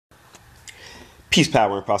Peace,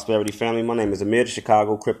 power, and prosperity, family. My name is Amir, the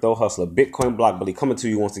Chicago crypto hustler, Bitcoin block bully, coming to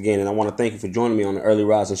you once again. And I want to thank you for joining me on the Early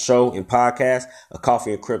Rising Show and podcast, A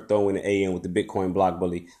Coffee and Crypto in the AM with the Bitcoin block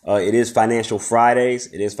bully. It is Financial Fridays.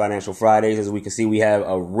 As we can see, we have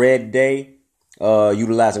a red day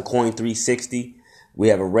utilizing Coin 360. We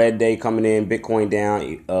have a red day coming in, Bitcoin down,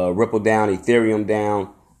 Ripple down, Ethereum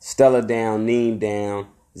down, Stellar down, Neem down,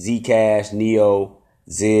 Zcash, Neo,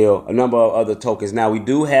 Zil, a number of other tokens. Now, we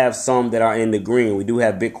do have some that are in the green. We do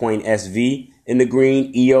have Bitcoin SV in the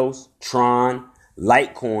green, EOS, Tron,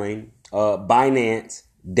 Litecoin, Binance,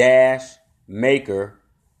 Dash, Maker.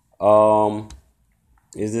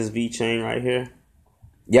 Is this VeChain right here?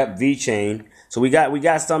 Yep, VeChain. So we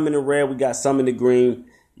got some in the red, we got some in the green.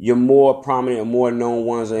 Your more prominent and more known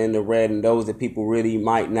ones are in the red, and those that people really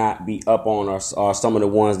might not be up on are some of the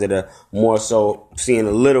ones that are more so seeing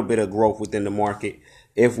a little bit of growth within the market.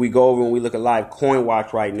 If we go over and we look at live coin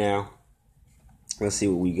watch right now, let's see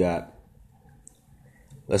what we got.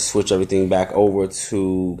 Let's switch everything back over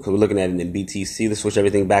to, because we're looking at it in BTC. Let's switch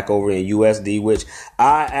everything back over in USD, which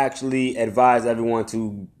I actually advise everyone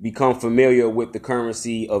to become familiar with the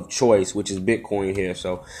currency of choice, which is Bitcoin here.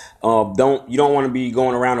 So you don't want to be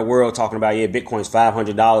going around the world talking about, yeah, Bitcoin's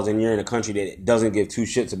 $500 and you're in a country that doesn't give two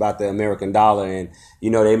shits about the American dollar. And,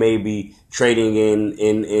 you know, they may be trading in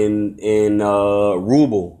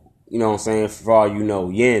ruble, you know what I'm saying, for all you know,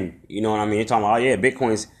 yen, you know what I mean? You're talking about, oh yeah,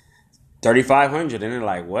 Bitcoin's 3,500, and they're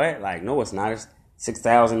like, what? Like, no, it's not. It's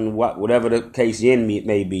 6,000, whatever the case yen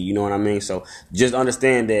may be. You know what I mean? So just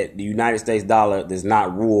understand that the United States dollar does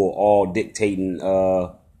not rule all dictating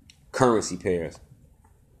currency pairs.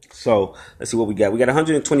 So let's see what we got. We got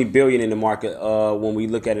 120 billion in the market when we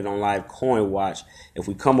look at it on live coin watch. If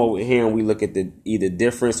we come over here and we look at the either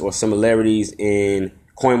difference or similarities in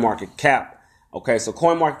coin market cap. Okay, so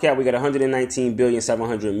coin market cap, we got 119 billion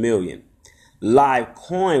 700 million. Live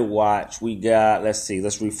coin watch, we got, let's see,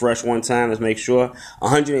 let's refresh one time, let's make sure,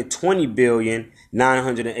 120 billion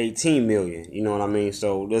 918 million. You know what I mean?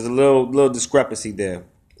 So there's a little discrepancy there,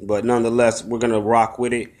 but nonetheless, we're gonna rock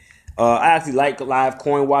with it. I actually like live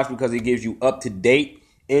coin watch because it gives you up to date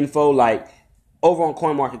info. Like over on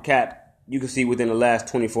coin market cap, you can see within the last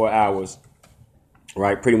 24 hours,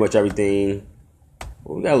 right? Pretty much everything.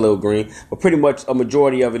 Well, we got a little green, but pretty much a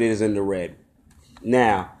majority of it is in the red.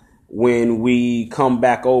 Now, when we come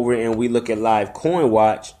back over and we look at live coin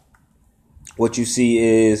watch, what you see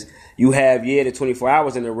is you have, the 24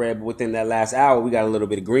 hours in the red, but within that last hour, we got a little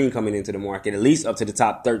bit of green coming into the market, at least up to the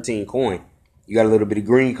top 13 coin. You got a little bit of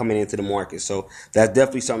green coming into the market. So that's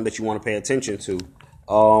definitely something that you want to pay attention to.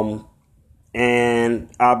 And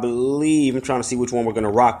I believe, I'm trying to see which one we're going to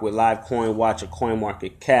rock with, live coin watch or coin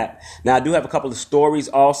market cap. Now, I do have a couple of stories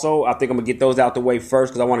also. I think I'm going to get those out the way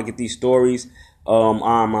first because I want to get these stories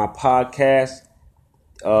on my podcast,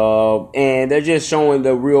 and they're just showing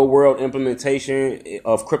the real world implementation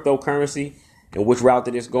of cryptocurrency and which route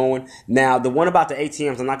that it's going. Now, the one about the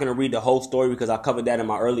ATMs, I'm not going to read the whole story because I covered that in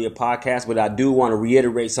my earlier podcast, but I do want to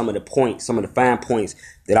reiterate some of the points, some of the fine points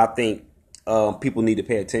that I think people need to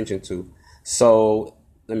pay attention to. So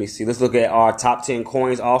let me see. Let's look at our top 10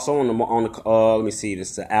 coins also on the let me see.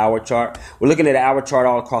 This is the hour chart. We're looking at the hour chart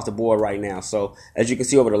all across the board right now. So as you can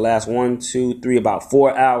see over the last 1, 2, 3, about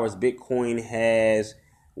 4 hours, Bitcoin has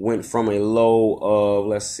went from a low of,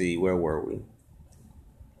 let's see, where were we?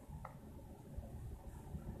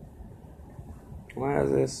 Why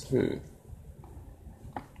is this?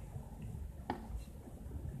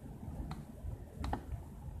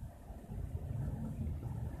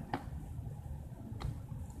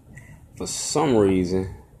 For some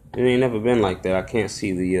reason, it ain't never been like that. I can't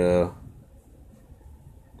see the,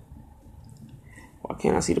 why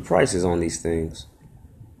can't I see the prices on these things?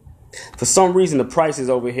 For some reason, the prices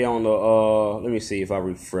over here on the, let me see if I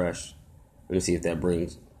refresh. Let me see if that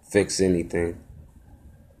fix anything.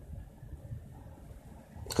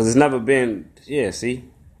 Because it's never been, see?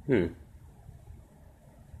 I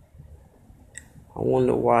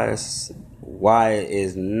wonder why it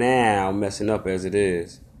is now messing up as it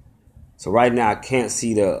is. So right now I can't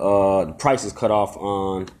see the prices cut off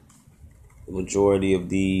on the majority of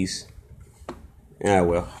these. Yeah,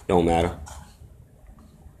 well, don't matter.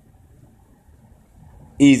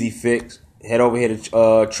 Easy fix. Head over here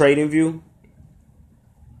to Trading View.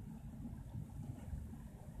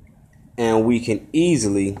 And we can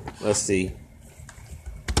easily, let's see,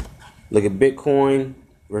 look at Bitcoin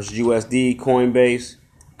versus USD, Coinbase.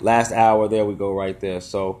 Last hour, there we go right there.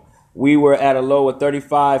 So we were at a low of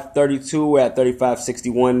 35.32. We're at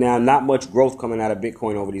 35.61 now. Not much growth coming out of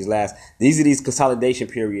Bitcoin over these are these consolidation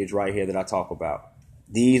periods right here that I talk about.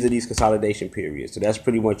 These are these consolidation periods. So that's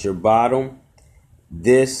pretty much your bottom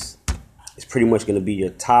This is pretty much going to be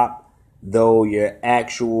your top, though your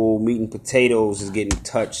actual meat and potatoes is getting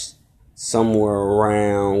touched somewhere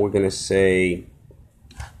around, we're going to say,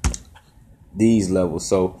 these levels.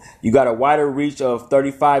 So you got a wider reach of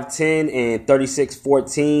 3510 and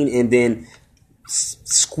 3614, and then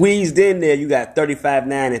squeezed in there you got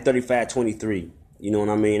 35.9 and 35.23. You know what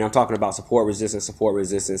I mean? I'm talking about support resistance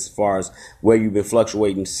as far as where you've been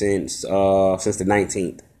fluctuating since the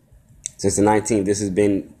 19th. Since the 19th, this has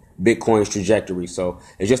been Bitcoin's trajectory. So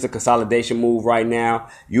it's just a consolidation move right now.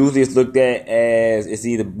 Usually it's looked at as it's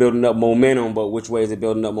either building up momentum, but which way is it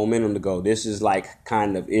building up momentum to go? This is like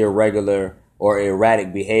kind of irregular or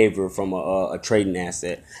erratic behavior from a trading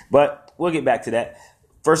asset. But we'll get back to that.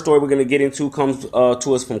 First story we're going to get into comes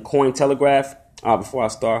to us from Cointelegraph. Before I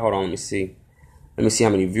start, hold on, let me see. Let me see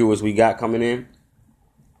how many viewers we got coming in.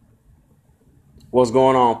 What's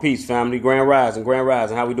going on? Peace, family. Grand Rising.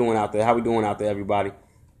 How we doing out there? Everybody?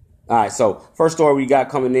 All right, so first story we got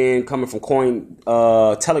coming from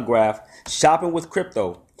Cointelegraph. Shopping with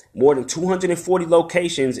crypto. More than 240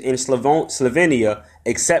 locations in Slovenia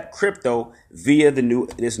accept crypto via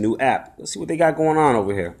this new app. Let's see what they got going on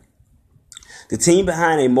over here. The team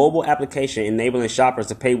behind a mobile application enabling shoppers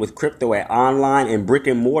to pay with crypto at online and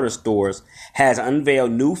brick-and-mortar stores has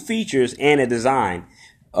unveiled new features and a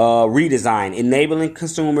redesign, enabling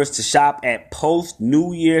consumers to shop at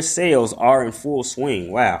post-New Year sales are in full swing.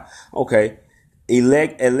 Wow. Okay.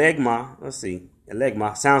 Elegma. Let's see.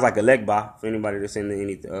 Elegma. Sounds like Elegba for anybody that's in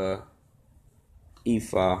any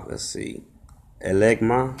IFA. Let's see.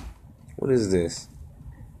 Elegma. What is this?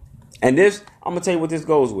 And this, I'm going to tell you what this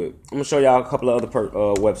goes with. I'm going to show y'all a couple of other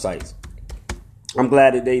websites. I'm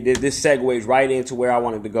glad that this segues right into where I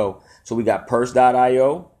wanted to go. So we got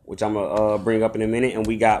Purse.io, which I'm going to bring up in a minute. And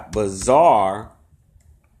we got Bazaar.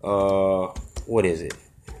 What is it?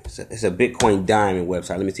 It's a Bitcoin Diamond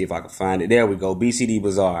website. Let me see if I can find it. There we go. BCD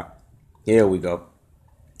Bazaar. Here we go.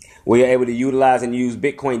 Where you're able to utilize and use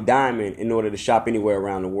Bitcoin Diamond in order to shop anywhere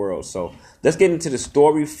around the world. So let's get into the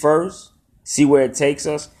story first, see where it takes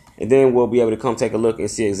us. And then we'll be able to come take a look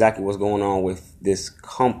and see exactly what's going on with this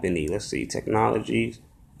company. Let's see. Technologies,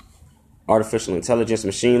 artificial intelligence,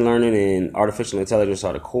 machine learning, and artificial intelligence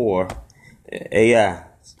are the core. AI,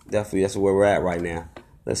 definitely that's where we're at right now.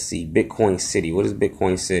 Let's see. Bitcoin City. What is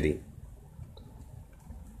Bitcoin City?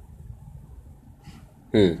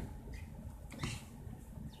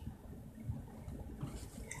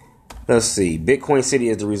 Let's see. Bitcoin City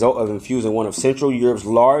is the result of infusing one of Central Europe's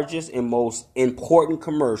largest and most important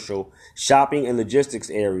commercial, shopping, and logistics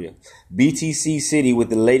area, BTC City, with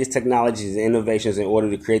the latest technologies and innovations in order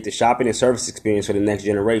to create the shopping and service experience for the next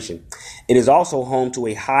generation. It is also home to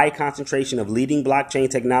a high concentration of leading blockchain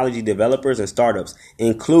technology developers and startups,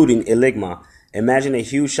 including Eligma. Imagine a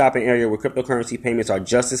huge shopping area where cryptocurrency payments are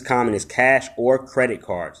just as common as cash or credit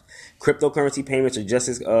cards. Cryptocurrency payments are just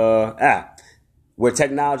as where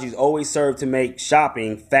technologies always serve to make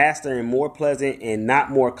shopping faster and more pleasant and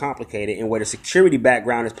not more complicated, and where the security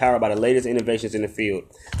background is powered by the latest innovations in the field.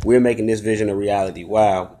 We're making this vision a reality.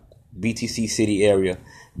 Wow. BTC City area.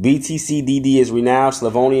 BTCDD is a renowned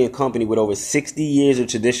Slavonian company with over 60 years of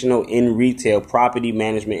traditional in retail, property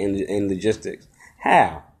management, and logistics.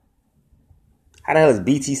 How? How the hell is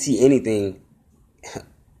BTC anything?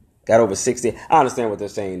 Got over 60. I understand what they're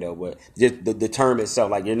saying though, but just the term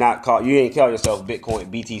itself, like you ain't call yourself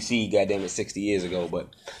Bitcoin BTC, goddamn it, 60 years ago. But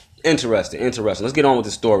interesting. Let's get on with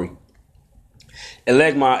the story.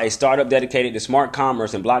 Elegma, a startup dedicated to smart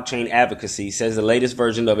commerce and blockchain advocacy, says the latest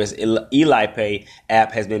version of its EliPay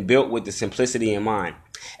app has been built with the simplicity in mind.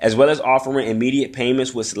 As well as offering immediate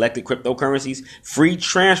payments with selected cryptocurrencies, free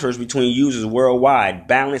transfers between users worldwide,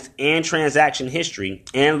 balance and transaction history,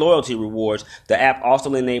 and loyalty rewards, the app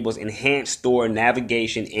also enables enhanced store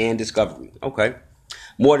navigation and discovery. Okay.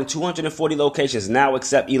 More than 240 locations now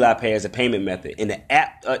accept EliPay as a payment method, and the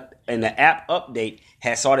app update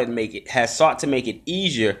has sought to make it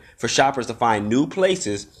easier for shoppers to find new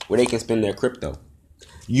places where they can spend their crypto.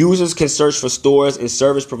 Users can search for stores and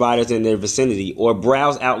service providers in their vicinity or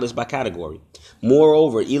browse outlets by category.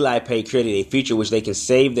 Moreover, EliPay created a feature which they can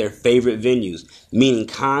save their favorite venues, meaning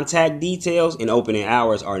contact details and opening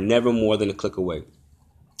hours are never more than a click away.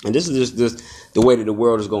 And this is just the way that the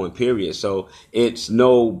world is going, period. So it's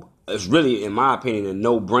really, in my opinion, a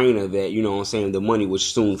no-brainer that, you know what I'm saying, the money would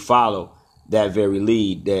soon follow that very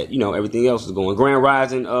lead that, you know, everything else is going. Grand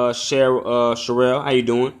Rising, Sherelle, how you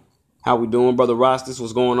doing? How we doing? Brother Rostas,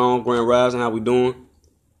 what's going on? Grand Rising, how we doing?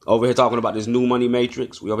 Over here talking about this new money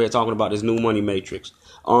matrix.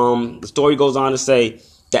 The story goes on to say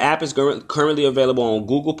the app is currently available on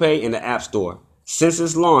Google Pay and the App Store. Since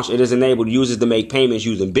its launch, it has enabled users to make payments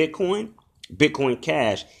using Bitcoin, Bitcoin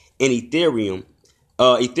Cash, and Ethereum,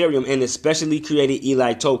 and the specially created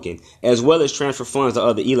Eli token, as well as transfer funds to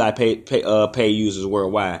other Eli Pay users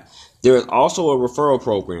worldwide. There is also a referral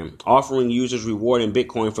program offering users reward in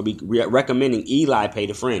Bitcoin for recommending Eli Pay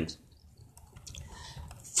to friends.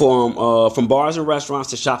 From bars and restaurants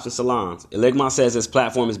to shops and salons, Eligma says this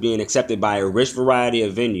platform is being accepted by a rich variety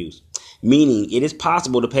of venues, meaning it is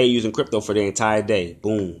possible to pay using crypto for the entire day.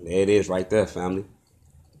 Boom. There it is right there, family.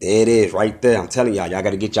 There it is right there. I'm telling y'all got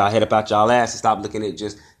to get y'all head up out y'all ass and stop looking at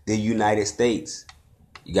just the United States.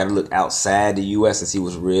 You got to look outside the U.S. and see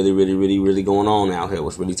what's really, really, really, really going on out here,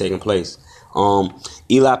 what's really taking place.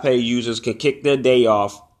 Eli Pay users can kick their day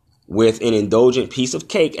off with an indulgent piece of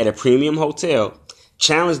cake at a premium hotel,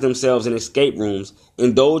 challenge themselves in escape rooms,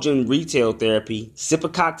 indulge in retail therapy, sip a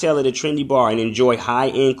cocktail at a trendy bar, and enjoy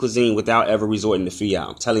high-end cuisine without ever resorting to fiat.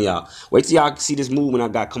 I'm telling y'all. Wait till y'all see this movement I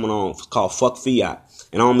got coming on. It's called Fuck Fiat.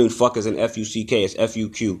 And I don't mean fuck as in F-U-C-K. It's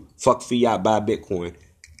F-U-Q. Fuck Fiat, buy Bitcoin.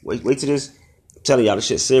 Wait till this. I'm telling y'all, this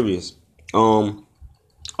shit's serious. All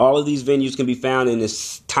of these venues can be found in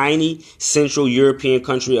this tiny central European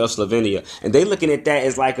country of Slovenia. And they looking at that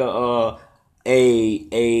as like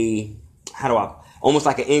almost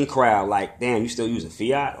like an in crowd, like, damn, you still using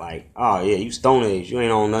fiat? Like, oh yeah, you Stone Age, you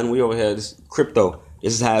ain't on nothing. We over here, this crypto.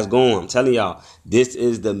 This is how it's going. I'm telling y'all, this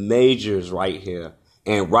is the majors right here.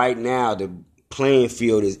 And right now, the playing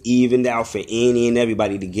field is evened out for any and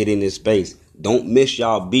everybody to get in this space. Don't miss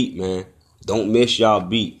y'all beat, man. Don't miss y'all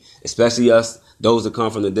beat. Especially us, those that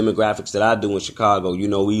come from the demographics that I do in Chicago. You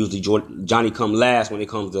know, we usually Johnny come last when it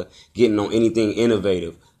comes to getting on anything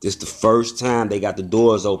innovative. This is the first time they got the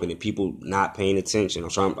doors open and people not paying attention.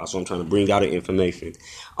 That's why I'm trying to bring out the information.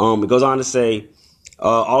 It goes on to say,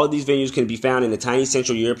 all of these venues can be found in the tiny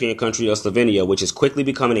central European country of Slovenia, which is quickly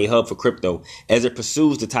becoming a hub for crypto as it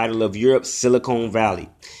pursues the title of Europe's Silicon Valley.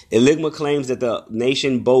 Eligma claims that the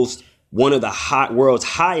nation boasts one of the world's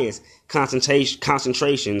highest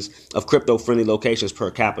concentrations of crypto-friendly locations per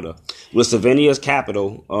capita, with Slovenia's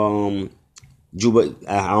capital, Juba,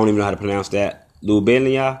 I don't even know how to pronounce that,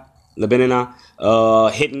 Ljubljana,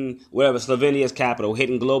 hitting Slovenia's capital,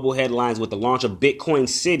 hitting global headlines with the launch of Bitcoin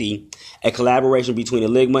City, a collaboration between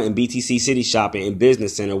Eligma and BTC City Shopping and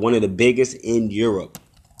Business Center, one of the biggest in Europe.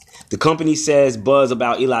 The company says buzz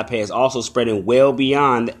about Eli Pay is also spreading well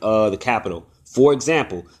beyond the capital. For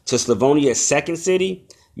example, to Slovenia's second city,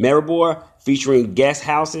 Maribor, featuring guest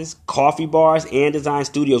houses, coffee bars, and design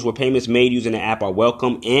studios where payments made using the app are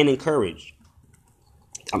welcome and encouraged.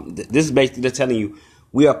 This is basically they're telling you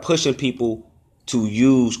we are pushing people to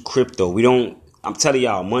use crypto. I'm telling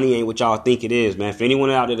y'all, money ain't what y'all think it is, man. If anyone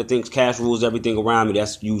out there that thinks cash rules everything around me,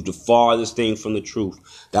 that's used the farthest thing from the truth.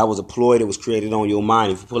 That was a ploy that was created on your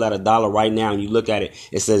mind. If you pull out $1 right now and you look at it,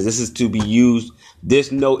 it says this is to be used.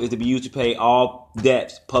 This note is to be used to pay all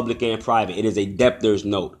debts, public and private. It is a debtor's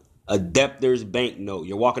note, a debtor's bank note.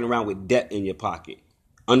 You're walking around with debt in your pocket.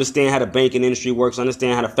 Understand how the banking industry works.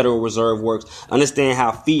 Understand how the Federal Reserve works. Understand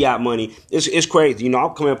how fiat money. It's crazy. You know,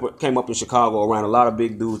 I came up in Chicago around a lot of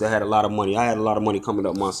big dudes that had a lot of money. I had a lot of money coming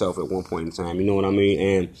up myself at one point in time. You know what I mean?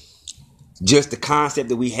 And just the concept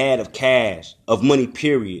that we had of cash, of money,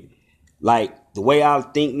 period. Like the way I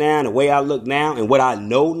think now, the way I look now, and what I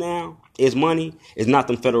know now is money is not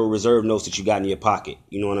them Federal Reserve notes that you got in your pocket.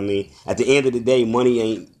 You know what I mean? At the end of the day, money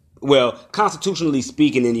ain't. Well, constitutionally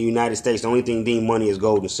speaking, in the United States, the only thing deemed money is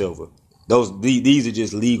gold and silver. These are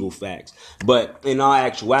just legal facts. But in all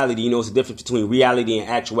actuality, you know, it's the difference between reality and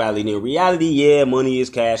actuality. And in reality, yeah, money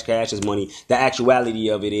is cash. Cash is money. The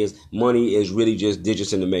actuality of it is money is really just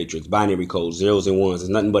digits in the matrix, binary codes, zeros and ones.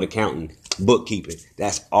 It's nothing but accounting, bookkeeping.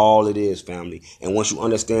 That's all it is, family. And once you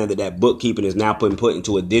understand that bookkeeping is now put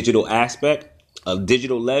into a digital aspect, a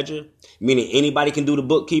digital ledger, meaning anybody can do the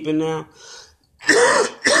bookkeeping now,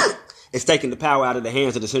 it's taking the power out of the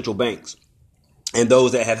hands of the central banks and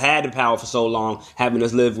those that have had the power for so long, having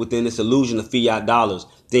us live within this illusion of fiat dollars,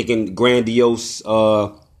 thinking grandiose.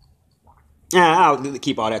 I'll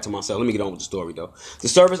keep all that to myself. Let me get on with the story, though. The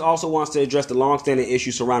service also wants to address the long-standing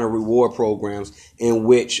issues surrounding reward programs in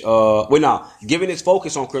which, given its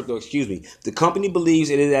focus on crypto, the company believes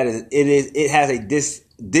it has a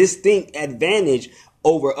distinct advantage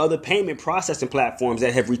over other payment processing platforms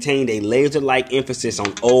that have retained a laser-like emphasis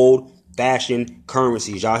on old-fashioned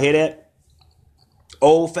currencies. Y'all hear that?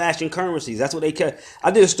 Old-fashioned currencies. That's what they kept. I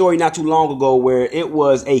did a story not too long ago where it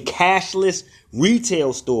was a cashless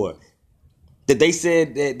retail store that they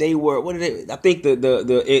said that they were. What did they? I think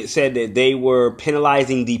it said that they were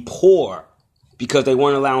penalizing the poor because they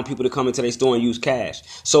weren't allowing people to come into their store and use cash.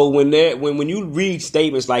 So when you read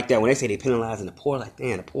statements like that, when they say they penalizing the poor, like,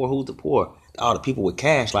 damn, the poor, who's the poor? All the people with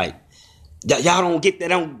cash, like, y'all don't get that,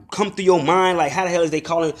 don't come through your mind. Like, how the hell is they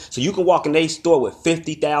calling? So you can walk in their store with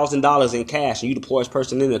 $50,000 in cash and you the poorest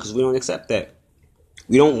person in there, because we don't accept that.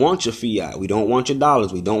 We don't want your fiat. We don't want your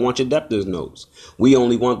dollars. We don't want your debtors notes. We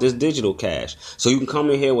only want this digital cash. So you can come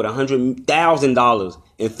in here with $100,000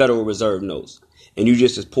 in Federal Reserve notes, and you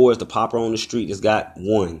just as poor as the pauper on the street that's got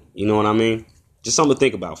one. You know what I mean? Just something to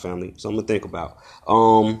think about, family. Something to think about.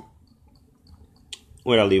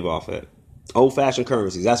 Where'd I leave off at? Old-fashioned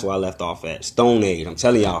currencies. That's where I left off at. Stone Age. I'm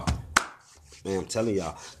telling y'all. Man, I'm telling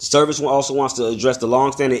y'all. The service also wants to address the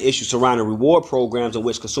long-standing issues surrounding reward programs in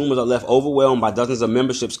which consumers are left overwhelmed by dozens of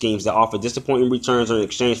membership schemes that offer disappointing returns in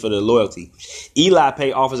exchange for their loyalty. Eli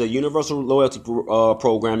Pay offers a universal loyalty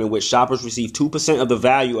program in which shoppers receive 2% of the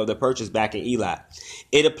value of their purchase back in Eli.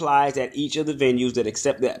 It applies at each of the venues that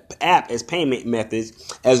accept the app as payment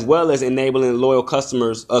methods, as well as enabling loyal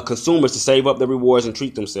consumers to save up their rewards and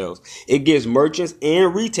treat themselves. It gives merchants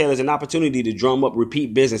and retailers an opportunity to drum up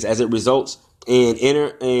repeat business as it results in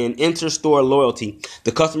inter-store loyalty.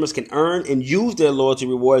 The customers can earn and use their loyalty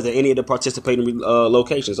rewards at any of the participating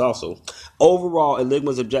locations. Also, overall,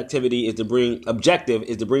 Enigma's objective is to bring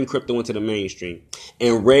crypto into the mainstream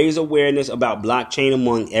and raise awareness about blockchain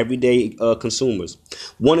among everyday consumers.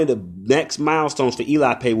 One of the next milestones for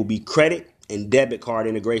Eli Pay will be credit and debit card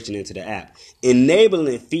integration into the app,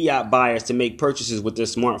 enabling fiat buyers to make purchases with their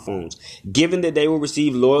smartphones. Given that they will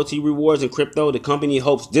receive loyalty rewards in crypto, the company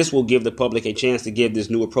hopes this will give the public a chance to give this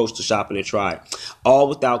new approach to shopping a try, all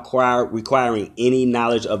without requiring any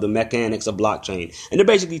knowledge of the mechanics of blockchain. And they're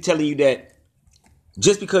basically telling you that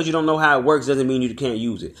just because you don't know how it works doesn't mean you can't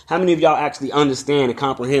use it. How many of y'all actually understand and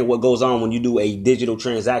comprehend what goes on when you do a digital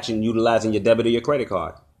transaction utilizing your debit or your credit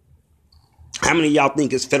card? How many of y'all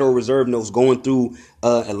think it's Federal Reserve notes going through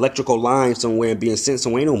electrical lines somewhere and being sent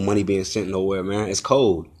somewhere? Ain't no money being sent nowhere, man. It's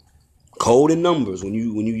code. Code and numbers. When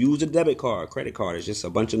you use a debit card, credit card, it's just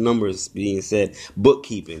a bunch of numbers being said.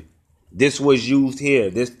 Bookkeeping. This was used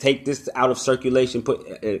here. Take this out of circulation.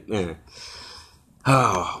 Man.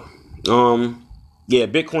 Yeah,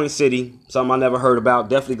 Bitcoin City. Something I never heard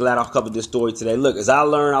about. Definitely glad I covered this story today. Look, as I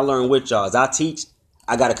learn with y'all. As I teach,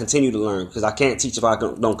 I got to continue to learn, because I can't teach if I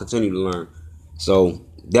don't continue to learn. So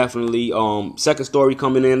definitely, second story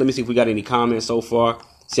coming in. Let me see if we got any comments so far.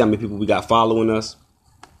 See how many people we got following us.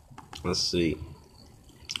 Let's see.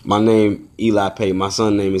 My name, Eli Pay. My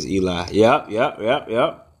son's name is Eli. Yep.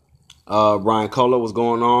 Brian Kohler, what's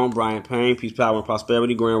going on? Brian Payne, peace, power, and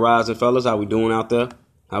prosperity. Grand rising, fellas. How we doing out there?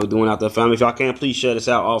 Family? If y'all can, please share this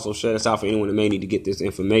out. Also, share this out for anyone that may need to get this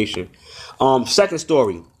information. Second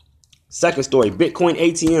story, Bitcoin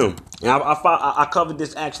ATM. And I covered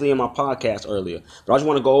this actually in my podcast earlier, but I just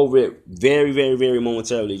want to go over it very, very, very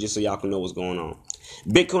momentarily just so y'all can know what's going on.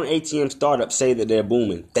 Bitcoin ATM startups say that they're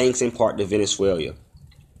booming, thanks in part to Venezuela.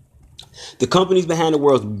 The companies behind the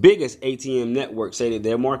world's biggest ATM network say that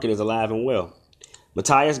their market is alive and well.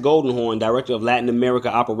 Matthias Goldenhorn, director of Latin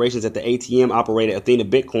America operations at the ATM operator Athena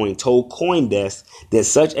Bitcoin, told CoinDesk that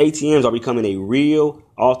such ATMs are becoming a real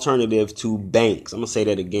alternative to banks. I'm going to say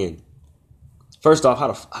that again. First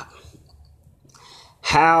off,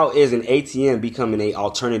 how is an ATM becoming an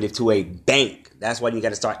alternative to a bank? That's why you got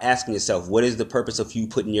to start asking yourself, what is the purpose of you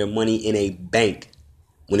putting your money in a bank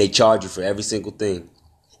when they charge you for every single thing?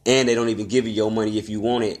 And they don't even give you your money if you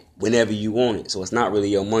want it, whenever you want it. So it's not really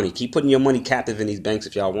your money. Keep putting your money captive in these banks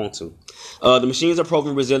if y'all want to. The machines are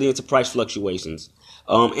proving resilient to price fluctuations.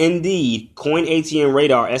 Indeed, Coin ATM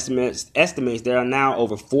Radar estimates there are now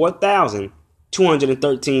over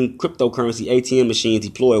 4,213 cryptocurrency ATM machines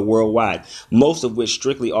deployed worldwide, most of which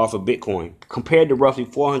strictly offer Bitcoin, compared to roughly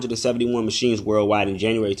 471 machines worldwide in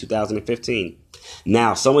January 2015. Now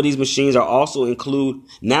that some of these machines also include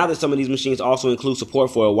support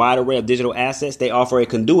for a wide array of digital assets, they offer a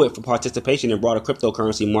conduit for participation in broader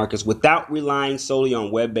cryptocurrency markets without relying solely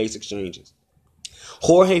on web-based exchanges.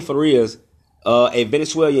 Jorge Farias, a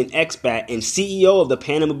Venezuelan expat and CEO of the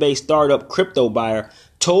Panama-based startup Crypto Buyer,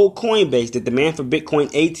 told Coinbase that demand for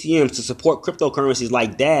Bitcoin ATMs to support cryptocurrencies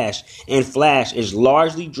like Dash and Flash is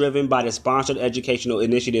largely driven by the sponsored educational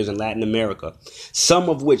initiatives in Latin America, some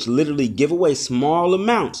of which literally give away small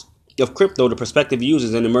amounts of crypto to prospective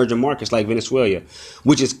users in emerging markets like Venezuela,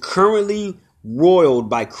 which is currently roiled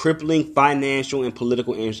by crippling financial and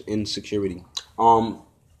political insecurity.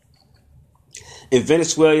 In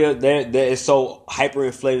Venezuela, there is so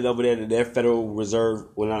hyperinflated over there that their Federal Reserve,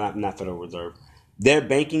 well, not Federal Reserve, their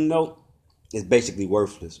banking note is basically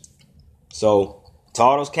worthless. So to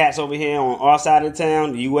all those cats over here on our side of the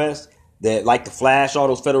town, the U.S., that like to flash all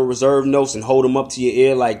those Federal Reserve notes and hold them up to your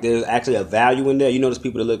ear like there's actually a value in there. You know, there's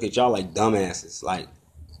people that look at y'all like dumbasses. Like,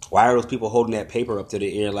 why are those people holding that paper up to their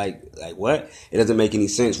ear? Like what? It doesn't make any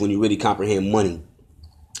sense when you really comprehend money.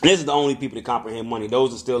 This is the only people that comprehend money.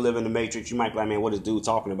 Those that still live in the matrix, you might be like, man, what is dude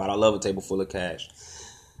talking about? I love a table full of cash.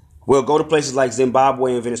 Well, go to places like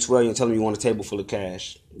Zimbabwe and Venezuela and tell them you want a table full of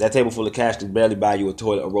cash. That table full of cash can barely buy you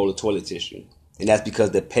a roll of toilet tissue. And that's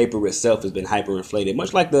because the paper itself has been hyperinflated,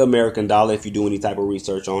 much like the American dollar if you do any type of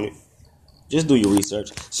research on it. Just do your research.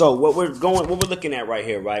 So what we're looking at right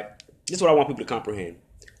here, right? This is what I want people to comprehend.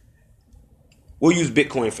 We'll use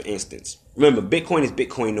Bitcoin for instance. Remember, Bitcoin is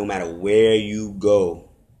Bitcoin no matter where you go.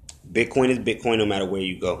 Bitcoin is Bitcoin no matter where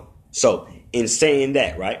you go. So in saying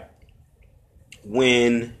that, right?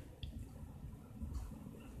 When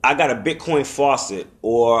I got a Bitcoin faucet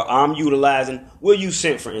or I'm utilizing, we'll use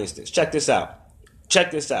Cent for instance. Check this out.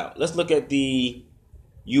 Let's look at the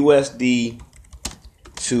USD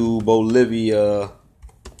to Bolivia.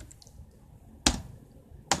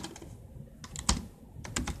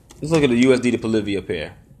 Let's look at the USD to Bolivia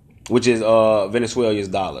pair, which is Venezuela's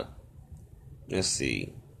dollar. Let's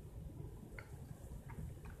see.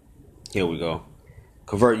 Here we go.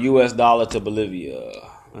 Convert US dollar to Bolivia.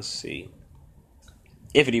 Let's see.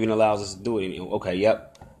 If it even allows us to do it anymore. Okay,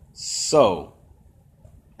 yep. So,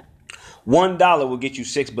 $1 will get you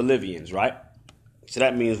 6 Bolivians, right? So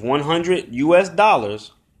that means 100 US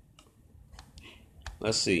dollars.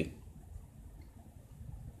 Let's see.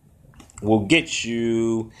 Will get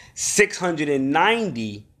you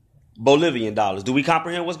 690 Bolivian dollars. Do we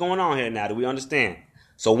comprehend what's going on here now? Do we understand?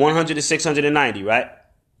 So 100 to 690, right?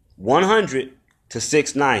 100 to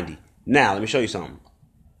 690. Now, let me show you something.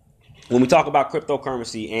 When we talk about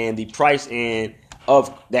cryptocurrency and the price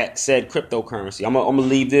of that said cryptocurrency, I'm gonna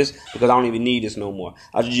leave this because I don't even need this no more.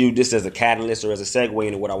 I'll just use this as a catalyst or as a segue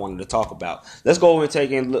into what I wanted to talk about. Let's go over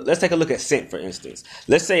and let's take a look at Cent, for instance.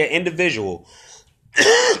 Let's say an individual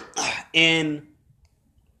in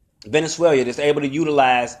Venezuela that's able to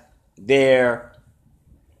utilize their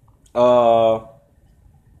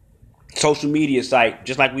social media site,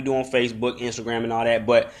 just like we do on Facebook, Instagram, and all that,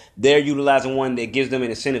 but they're utilizing one that gives them an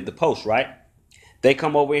incentive to post, right? They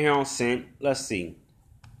come over here on Cent. Let's see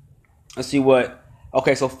what.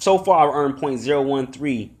 Okay, so far I've earned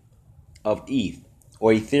 0.013 of ETH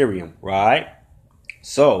or Ethereum, right?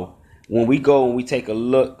 So when we go and we take a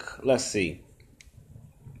look, let's see.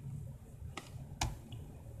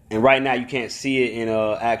 And right now you can't see it in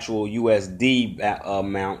actual USD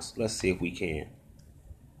amounts. Let's see if we can.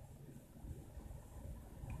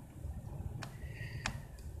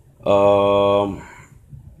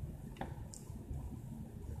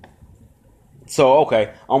 So,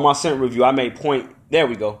 okay, on my Cent review, I made there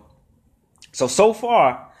we go. So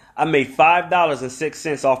far, I made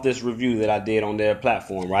 $5.06 off this review that I did on their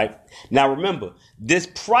platform, right? Now, remember, this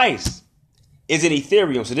price is in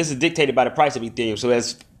Ethereum. So this is dictated by the price of Ethereum. So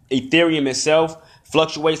as Ethereum itself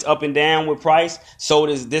fluctuates up and down with price, so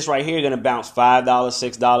does this right here going to bounce $5,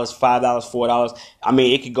 $6, $5, $4. I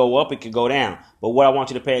mean, it could go up, it could go down. But what I want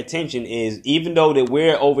you to pay attention is, even though that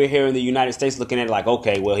we're over here in the United States looking at it like,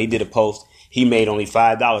 okay, well, he did a post, he made only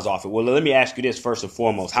 $5 off it. Well, let me ask you this first and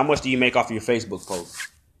foremost. How much do you make off of your Facebook post?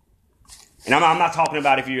 And I'm not talking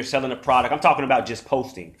about if you're selling a product. I'm talking about just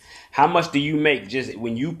posting. How much do you make just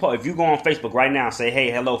when you if you go on Facebook right now and say, hey,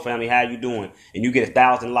 hello, family, how you doing? And you get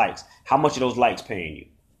 1,000 likes. How much are those likes paying you?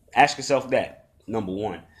 Ask yourself that, number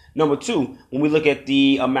one. Number two, when we look at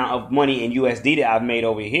the amount of money in USD that I've made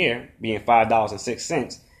over here, being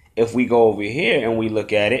 $5.06, if we go over here and we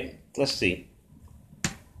look at it, let's see.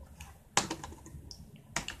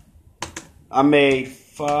 I made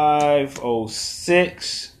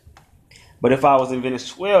 506, but if I was in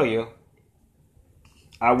Venezuela,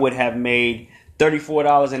 I would have made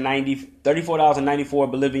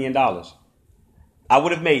 $34.94 Bolivian dollars. I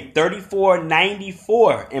would have made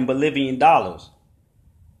 $34.94 in Bolivian dollars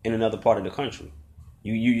in another part of the country.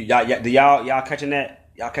 Y'all catching that?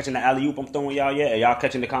 Y'all catching the alley-oop I'm throwing y'all yet? Are y'all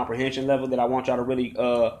catching the comprehension level that I want y'all to really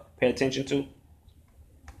pay attention to?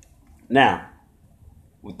 Now,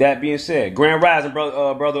 with that being said, Grand Rising,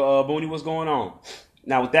 brother Booney, what's going on?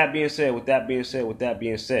 Now, with that being said,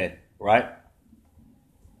 right?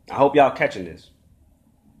 I hope y'all catching this.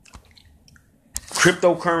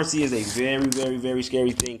 Cryptocurrency is a very, very, very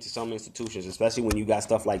scary thing to some institutions, especially when you got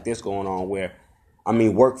stuff like this going on where, I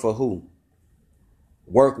mean, work for who?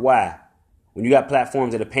 Work why? When you got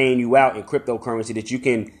platforms that are paying you out in cryptocurrency that you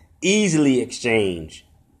can easily exchange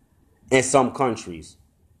in some countries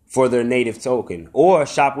for their native token or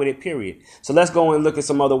shop with it, period. So let's go and look at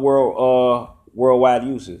some other worldwide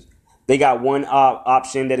uses. They got one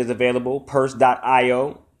option that is available,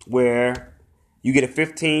 Purse.io, where you get a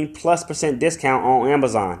 15+% discount on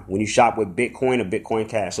Amazon when you shop with Bitcoin or Bitcoin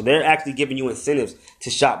Cash. So they're actually giving you incentives to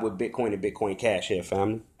shop with Bitcoin and Bitcoin Cash here,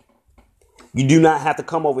 family. You do not have to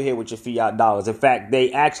come over here with your fiat dollars. In fact,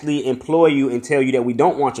 they actually employ you and tell you that we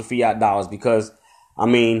don't want your fiat dollars because, I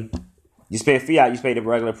mean, you spend fiat, you pay the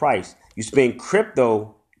regular price. You spend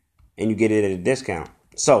crypto and you get it at a discount.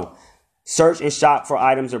 So search and shop for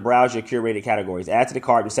items or browse your curated categories. Add to the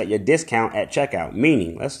cart and set your discount at checkout.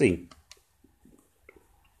 Meaning, let's see.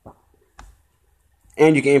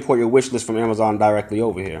 And you can import your wish list from Amazon directly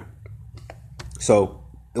over here. So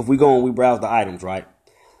if we go and we browse the items, right?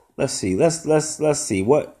 Let's see. Let's see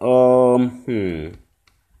what.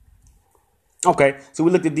 Okay, so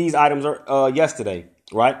we looked at these items yesterday,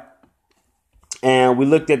 right? And we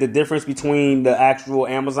looked at the difference between the actual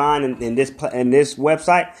Amazon and this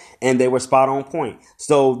website, and they were spot on point.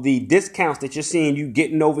 So the discounts that you're seeing you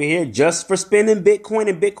getting over here just for spending Bitcoin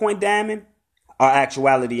and Bitcoin Diamond are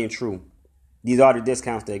actuality and true. These are the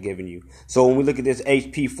discounts they're giving you. So when we look at this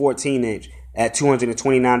HP 14-inch at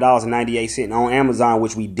 $229.98 on Amazon,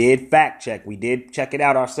 which we did fact check. We did check it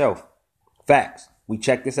out ourselves. Facts. We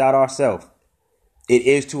checked this out ourselves. It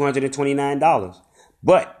is $229.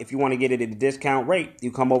 But if you want to get it at a discount rate,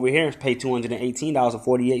 you come over here and pay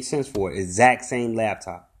 $218.48 for it. Exact same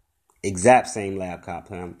laptop. Exact same laptop,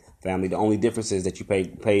 family. The only difference is that you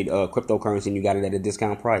paid cryptocurrency and you got it at a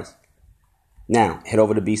discount price. Now, head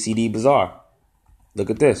over to BCD Bazaar. Look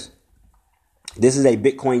at this. This is a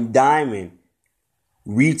Bitcoin Diamond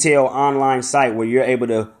retail online site where you're able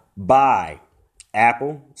to buy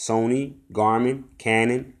Apple, Sony, Garmin,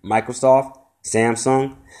 Canon, Microsoft,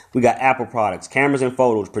 Samsung. We got Apple products, cameras and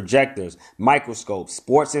photos, projectors, microscopes,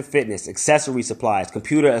 sports and fitness, accessory supplies,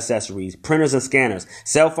 computer accessories, printers and scanners,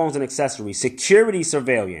 cell phones and accessories, security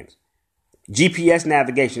surveillance, GPS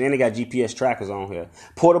navigation, and they got GPS trackers on here.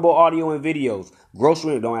 Portable audio and videos.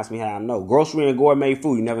 Grocery, don't ask me how I know. Grocery and gourmet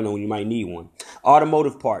food, you never know when you might need one.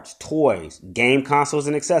 Automotive parts, toys, game consoles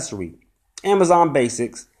and accessories. Amazon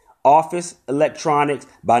basics, office electronics,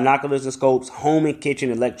 binoculars and scopes, home and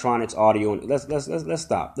kitchen electronics, audio. Let's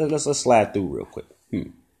stop. Let's slide through real quick.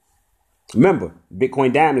 Remember,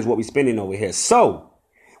 Bitcoin Diamond is what we're spending over here. So,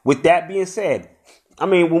 with that being said, I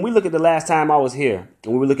mean, when we look at the last time I was here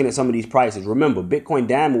and we were looking at some of these prices, remember, Bitcoin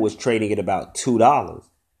Diamond was trading at about $2.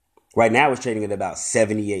 Right now, it's trading at about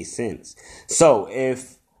 78 cents. So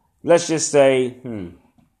if, let's just say,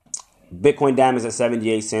 Bitcoin Diamond is at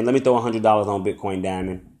 78 cents. Let me throw $100 on Bitcoin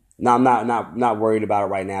Diamond. Now, I'm not worried about it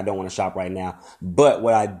right now. I don't want to shop right now. But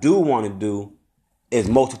what I do want to do is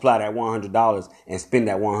multiply that $100 and spend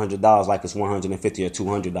that $100 like it's $150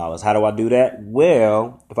 or $200. How do I do that?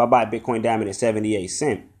 Well, if I buy Bitcoin Diamond at 78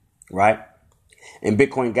 cents, right? And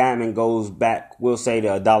Bitcoin Diamond goes back, we'll say to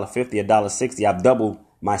 $1.50, $1.60. I've doubled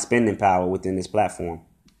my spending power within this platform,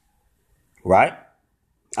 right?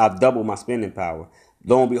 I've doubled my spending power.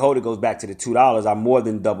 Lo and behold, it goes back to the $2. I more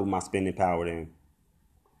than doubled my spending power then.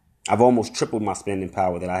 I've almost tripled my spending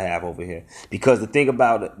power that I have over here. Because the thing of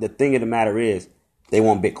the matter is, they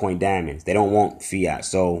want Bitcoin Diamonds. They don't want fiat.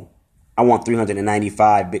 So I want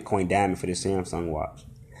 395 Bitcoin Diamond for this Samsung watch.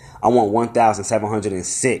 I want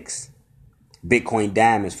 1,706 Bitcoin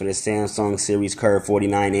Diamonds for this Samsung Series Curve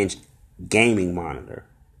 49-inch gaming monitor.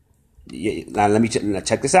 Now let me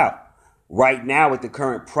check this out. Right now, at the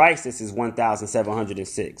current price, this is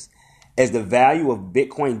 1,706. As the value of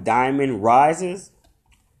Bitcoin Diamond rises,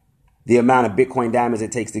 the amount of Bitcoin Diamonds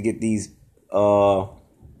it takes to get these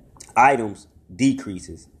items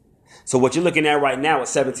decreases. So what you're looking at right now at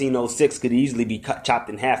 1706 could easily be chopped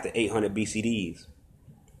in half to 800 BCDs.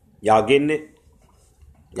 Y'all getting it?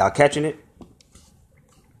 Y'all catching it?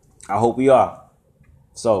 I hope we are.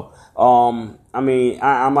 So, I mean,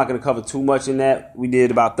 I'm not going to cover too much in that. We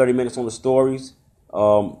did about 30 minutes on the stories.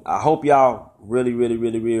 I hope y'all really realize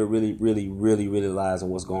on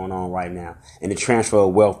what's going on right now and the transfer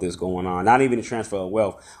of wealth that's going on. Not even the transfer of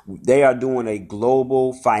wealth. They are doing a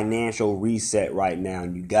global financial reset right now,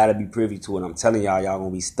 and you got to be privy to it. I'm telling y'all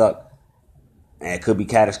going to be stuck. And it could be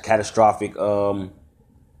catastrophic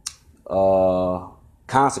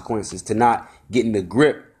consequences to not getting the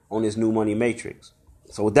grip on this new money matrix.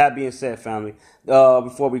 So with that being said, family,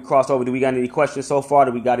 before we cross over, do we got any questions so far?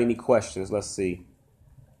 Do we got any questions? Let's see.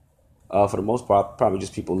 For the most part, probably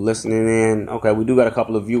just people listening in. Okay, we do got a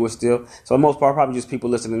couple of viewers still. So for the most part, probably just people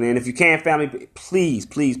listening in. If you can, family, please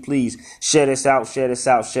share this out for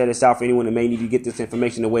anyone that may need to get this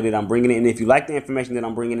information the way that I'm bringing it. And if you like the information that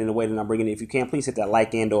I'm bringing in the way that I'm bringing it, if you can, please hit that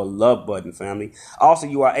like and or love button, family. Also,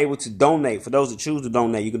 you are able to donate. For those that choose to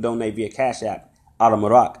donate, you can donate via Cash App,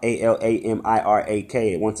 Alamarak,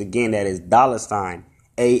 ALAMIRAK. Once again, that is $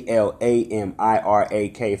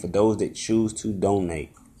 ALAMIRAK for those that choose to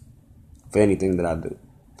donate for anything that I do.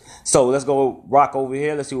 So let's go rock over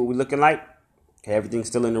here. Let's see what we're looking like. Okay, everything's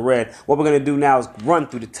still in the red. What we're going to do now is run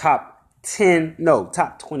through the top 20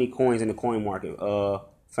 coins in the coin market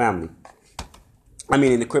family. I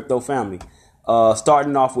mean, in the crypto family.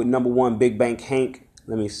 Starting off with number 1, Big Bank Hank.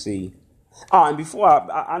 Let me see. Oh, and before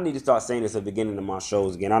I need to start saying this at the beginning of my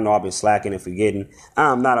shows again. I know I've been slacking and forgetting.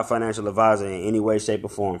 I'm not a financial advisor in any way, shape, or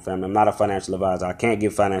form, family. I'm not a financial advisor. I can't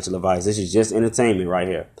give financial advice. This is just entertainment right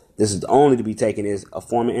here. This is only to be taken as a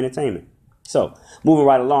form of entertainment. So, moving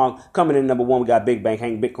right along, coming in number 1, we got Big Bank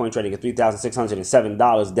Hank. Bitcoin trading at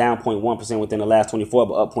 $3,607, down 0.1% within the last 24,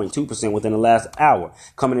 but up 0.2% within the last hour.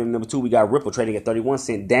 Coming in number 2, we got Ripple trading at 31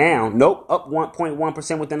 cents, up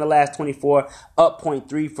 1.1% within the last 24, up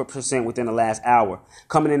 0.3% within the last hour.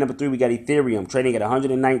 Coming in number 3, we got Ethereum trading at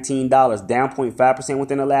 $119, down 0.5%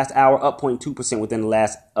 within the last hour, up 0.2% within the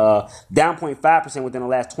last down 0.5% within the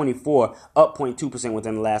last 24, up 0.2%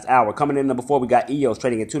 within the last hour. Coming in number 4, we got EOS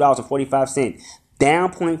trading at $2.45,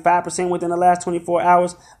 down 0.5% within the last 24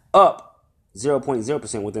 hours, up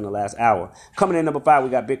 0.0% within the last hour. Coming in number 5, we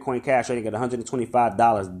got Bitcoin Cash trading at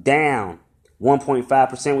 $125, down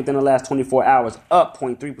 1.5% within the last 24 hours, up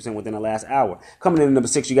 0.3% within the last hour. Coming in number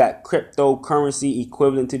 6, you got cryptocurrency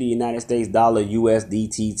equivalent to the United States dollar,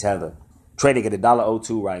 USDT Tether. Trading at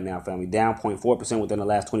 $1.02 right now, family. Down 0.4% within the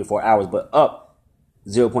last 24 hours, but up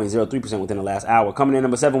 0.03% within the last hour. Coming in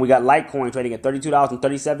number 7, we got Litecoin trading at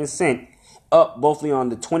 $32.37. Up both on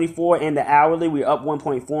the 24 and the hourly. We're up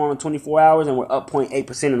 1.4 on 24 hours, and we're up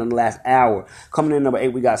 0.8% in the last hour. Coming in number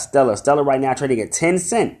 8, we got Stellar. Stellar right now trading at 10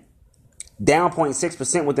 cents. Down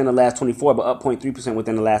 0.6% within the last 24, but up 0.3%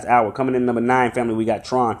 within the last hour. Coming in number 9, family, we got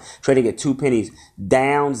Tron trading at 2 pennies,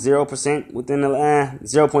 down 0% within the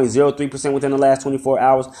 0.03% within the last 24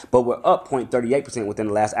 hours, but we're up 0.38% within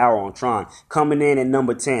the last hour on Tron. Coming in at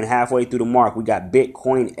number 10, halfway through the mark, we got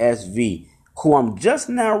Bitcoin SV, who I'm just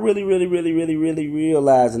now really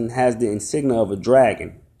realizing has the insignia of a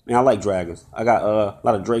dragon. Man, I like dragons. I got a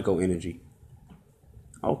lot of Draco energy.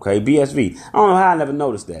 Okay, BSV. I don't know how I never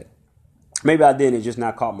noticed that. Maybe I did, it just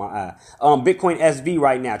not caught my eye. Bitcoin SV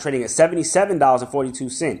right now trading at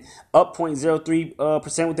 $77.42, up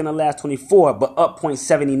 0.03% within the last 24, but up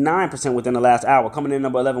 0.79% within the last hour. Coming in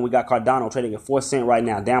number 11, we got Cardano trading at 4 cents right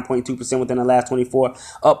now, down 0.2% within the last 24,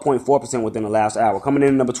 up 0.4% within the last hour. Coming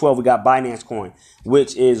in number 12, we got Binance Coin,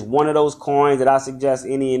 which is one of those coins that I suggest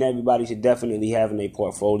any and everybody should definitely have in their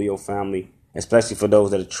portfolio, family, especially for those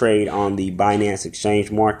that trade on the Binance exchange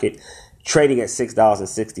market. Trading at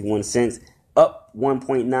 $6.61, up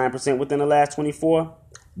 1.9% within the last 24,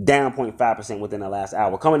 down 0.5% within the last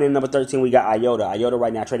hour. Coming in number 13, we got IOTA. IOTA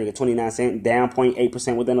right now trading at 29 cents, down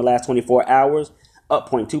 0.8% within the last 24 hours,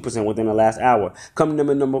 up 0.2% within the last hour. Coming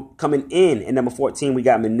in at number 14, we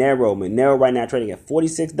got Monero. Monero right now trading at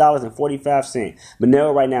 $46.45.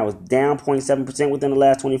 Monero right now is down 0.7% within the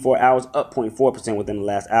last 24 hours, up 0.4% within the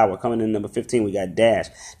last hour. Coming in at number 15, we got Dash.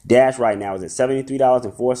 Dash right now is at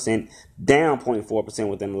 $73.04, down 0.4%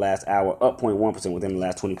 within the last hour, up 0.1% within the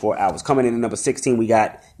last 24 hours. Coming in at number 16, we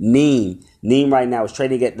got Neem. Neem right now is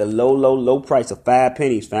trading at the low price of 5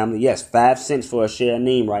 pennies, family. Yes, 5 cents for a share of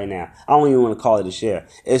Neem right now. I don't even want to call it a share.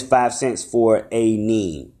 It's 5 cents for a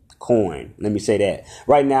Neem coin. Let me say that.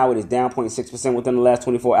 Right now, it is down 0.6% within the last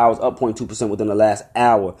 24 hours, up 0.2% within the last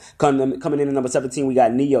hour. Coming in at number 17, we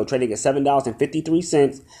got Neo trading at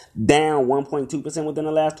 $7.53, down 1.2% within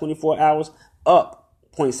the last 24 hours, up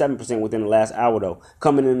 0.7% within the last hour, though.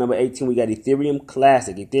 Coming in at number 18, we got Ethereum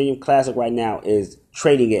Classic. Ethereum Classic right now is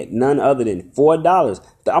trading at none other than $4.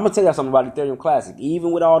 I'm going to tell you something about Ethereum Classic.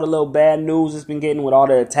 Even with all the little bad news it's been getting, with all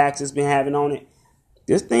the attacks it's been having on it,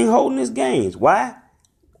 this thing holding its gains. Why?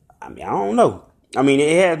 I mean, I don't know. I mean,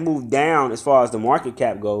 it has moved down as far as the market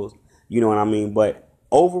cap goes. You know what I mean? But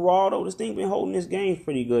overall, though, this thing been holding its gains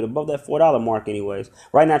pretty good, above that $4 mark anyways.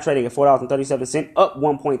 Right now, trading at $4.37, up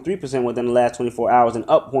 1.3% within the last 24 hours and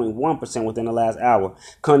up 0.1% within the last hour.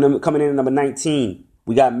 Coming in at number 19,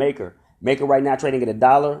 we got Maker. Maker right now trading at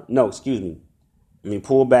 $1. No, excuse me. Let me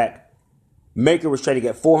pull back. Maker was trading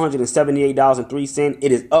at $478.03.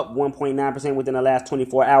 It is up 1.9% within the last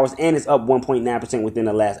 24 hours, and it's up 1.9% within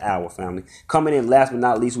the last hour, family. Coming in last but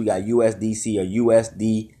not least, we got USDC, or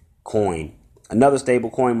USD coin. Another stable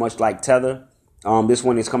coin, much like Tether. This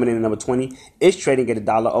one is coming in at number 20. It's trading at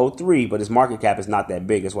 $1.03, but its market cap is not that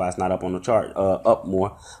big. That's why it's not up on the chart, up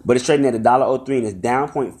more. But it's trading at $1.03, and it's down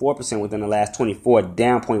 0.4% within the last 24,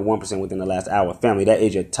 down 0.1% within the last hour. Family, that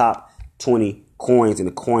is your top 20 coins in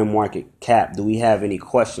the coin market cap. Do we have any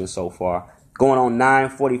questions so far? Going on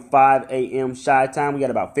 9:45 a.m. Chi time. We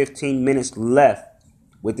got about 15 minutes left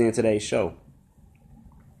within today's show.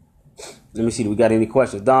 Let me see. Do we got any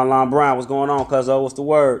questions? Don Lon Brown, what's going on, cuzzo? What's the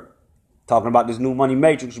word? Talking about this new money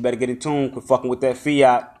matrix. You better get in tune. Quit fucking with that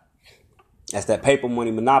fiat. That's that paper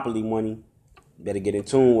money, monopoly money. You better get in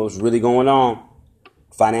tune. What's really going on?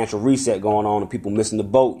 Financial reset going on and people missing the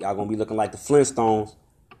boat. Y'all gonna be looking like the Flintstones.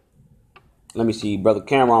 Let me see. Brother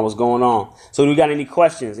Cameron, what's going on? So do we got any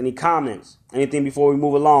questions? Any comments? Anything before we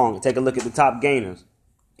move along and take a look at the top gainers?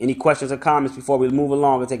 Any questions or comments before we move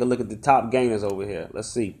along and take a look at the top gainers over here?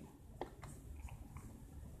 Let's see.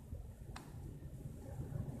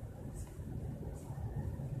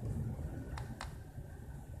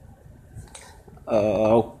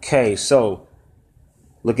 Okay, so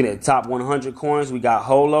looking at the top 100 coins, we got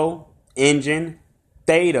Holo, Engine,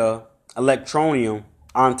 Theta, Electroneum,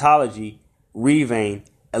 Ontology, Revain,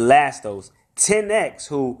 Elastos, 10X,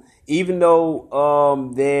 who, even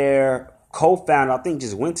though their co-founder, I think,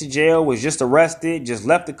 just went to jail, was just arrested, just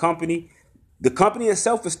left the company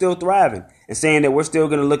itself is still thriving and saying that we're still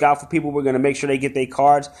going to look out for people. We're going to make sure they get their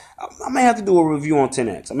cards. I may have to do a review on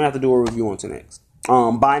 10X.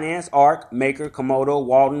 Binance, ARK, Maker, Komodo,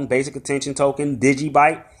 Walton, Basic Attention Token,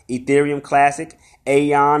 Digibyte, Ethereum Classic,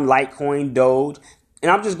 Aeon, Litecoin, Doge.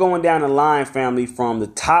 And I'm just going down the line, family, from the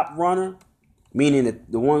top runner, meaning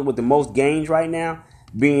the one with the most gains right now,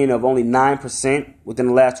 being of only 9% within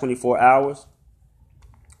the last 24 hours.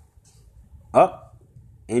 Up.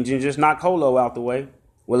 Engine just knocked Holo out the way.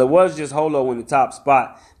 Well, it was just Holo in the top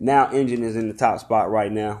spot. Now Engine is in the top spot right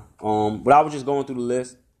now. But I was just going through the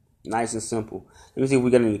list. Nice and simple. Let me see if we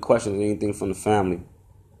got any questions or anything from the family.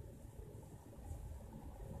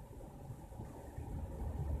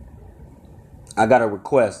 I got a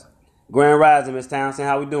request. Grand Rising, Miss Townsend.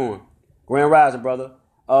 How we doing? Grand Rising, brother.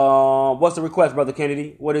 What's the request, Brother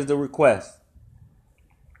Kennedy? What is the request?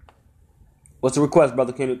 What's the request,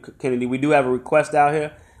 Brother Kennedy? We do have a request out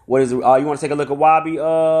here. What is it? You want to take a look at Wabi,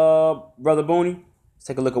 Brother Booney? Let's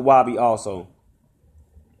take a look at Wabi also.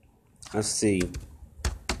 Let's see.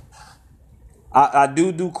 I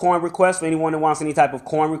do coin requests for anyone that wants any type of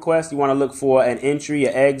coin request. You want to look for an entry,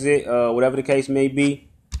 an exit, whatever the case may be.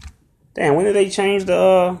 Damn, when did they change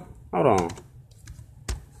the, hold on.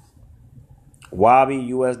 Wabi,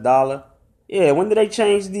 US dollar. Yeah, when did they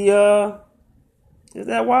change the, is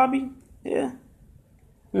that Wabi? Yeah.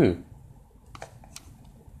 Let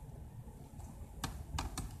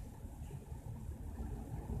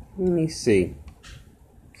me see.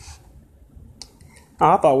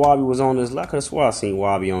 Oh, I thought Wabi was on this list. I could have swore I seen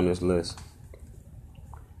Wabi on this list.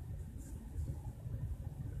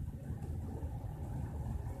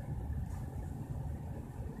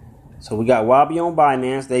 So we got Wabi on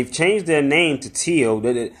Binance. They've changed their name to Teal. I'm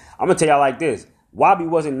going to tell y'all like this. Wabi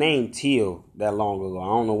wasn't named Teal that long ago. I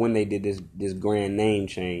don't know when they did this grand name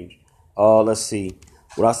change. Let's see.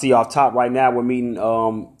 What I see off top right now, we're meeting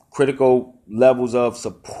critical levels of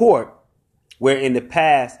support where in the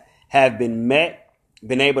past have been met,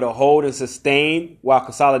 been able to hold and sustain while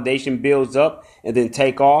consolidation builds up and then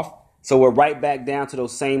take off. So we're right back down to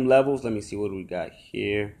those same levels. Let me see, what do we got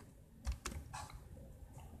here?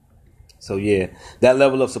 So yeah, that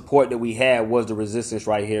level of support that we had was the resistance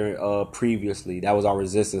right here previously. That was our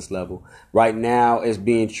resistance level. Right now, it's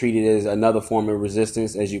being treated as another form of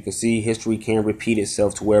resistance. As you can see, history can repeat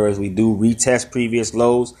itself to whereas we do retest previous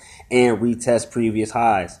lows and retest previous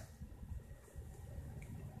highs.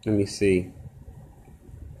 Let me see.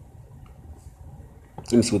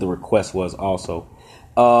 Let me see what the request was also.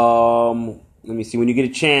 Let me see. When you get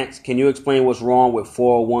a chance, can you explain what's wrong with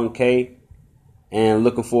 401k and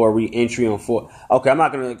looking for a re-entry on 4? Okay, I'm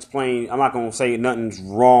not going to explain. I'm not going to say nothing's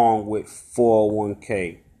wrong with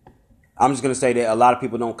 401k. I'm just going to say that a lot of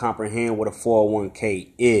people don't comprehend what a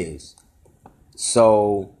 401k is.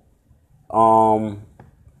 So,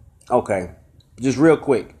 okay, just real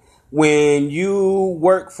quick. When you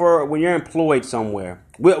when you're employed somewhere,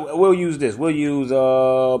 we'll use this. We'll use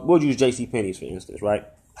JCPenney's, for instance, right?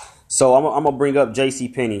 So I'm gonna bring up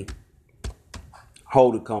JCPenney,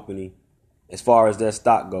 holding company, as far as their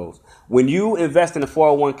stock goes. When you invest in a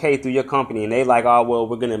 401k through your company and they like, oh, well,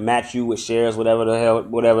 we're gonna match you with shares, whatever the hell,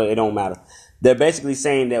 whatever, it don't matter. They're basically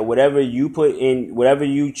saying that whatever you put in, whatever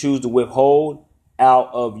you choose to withhold out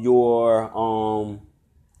of your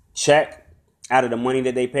check, out of the money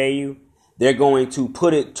that they pay you, they're going to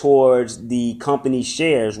put it towards the company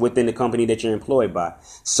shares within the company that you're employed by.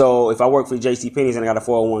 So if I work for JCPenney's and I got a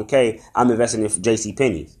 401k, I'm investing in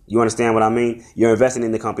JCPenney's. You understand what I mean? You're investing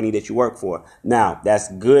in the company that you work for. Now, that's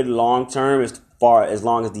good long term as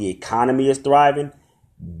long as the economy is thriving.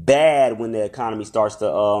 Bad when the economy starts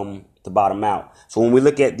to to bottom out. So when we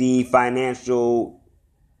look at the financial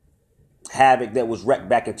havoc that was wrecked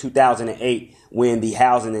back in 2008 when the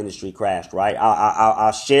housing industry crashed, right?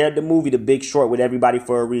 I shared the movie The Big Short with everybody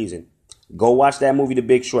for a reason. Go watch that movie, The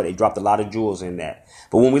Big Short. They dropped a lot of jewels in that.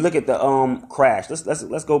 But when we look at the crash,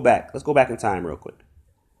 let's go back. Let's go back in time real quick.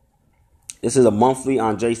 This is a monthly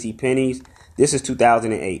on JCPenney's. This is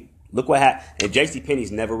 2008. Look what happened. And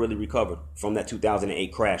JCPenney's never really recovered from that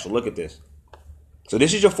 2008 crash. So look at this. So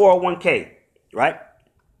this is your 401k, right?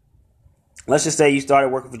 Let's just say you started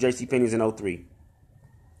working for JCPenney's in 03.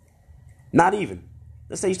 Not even.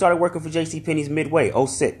 Let's say you started working for JCPenney's midway,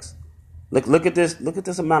 06. Look at this. Look at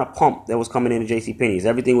this amount of pump that was coming into JCPenney's.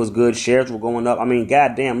 Everything was good. Shares were going up. I mean,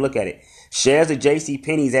 goddamn, look at it. Shares of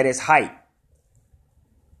JCPenney's at its height.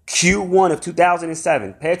 Q1 of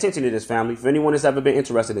 2007. Pay attention to this, family, for anyone that's ever been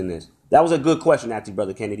interested in this. That was a good question, actually,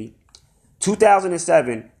 Brother Kennedy.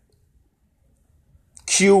 2007,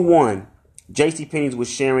 Q1, JCPenney's was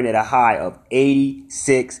sharing at a high of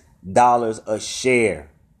 $86 a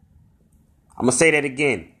share. I'm going to say that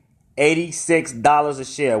again. $86 a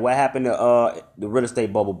share. What happened to the real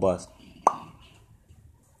estate bubble bust?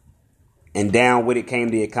 And down with it came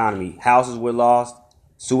the economy. Houses were lost.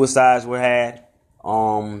 Suicides were had.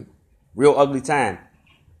 Real ugly time.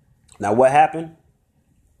 Now what happened?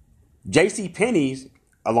 JCPenney's,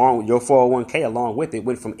 along with your 401k, along with it,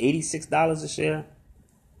 went from $86 a share.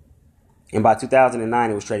 And by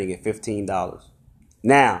 2009, it was trading at $15.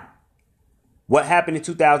 Now, what happened in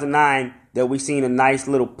 2009 that we seen a nice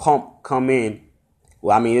little pump come in?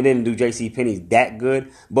 Well, I mean, it didn't do JCPenney's that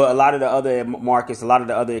good, but a lot of the other markets, a lot of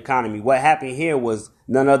the other economy, what happened here was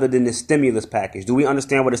none other than the stimulus package. Do we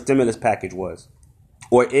understand what a stimulus package was?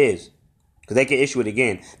 Or is? Because they can issue it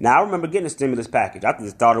again. Now, I remember getting a stimulus package. I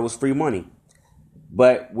just thought it was free money.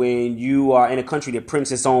 But when you are in a country that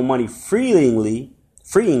prints its own money freely,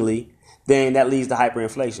 then that leads to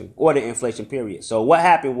hyperinflation or the inflation period. So what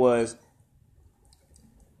happened was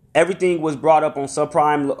everything was brought up on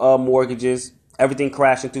subprime mortgages. Everything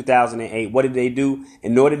crashed in 2008. What did they do?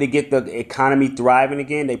 In order to get the economy thriving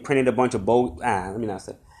again, they printed a bunch of let me not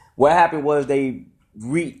say. What happened was they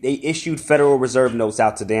issued Federal Reserve notes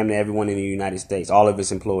out to damn near everyone in the United States. All of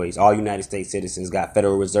its employees, all United States citizens got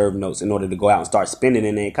Federal Reserve notes in order to go out and start spending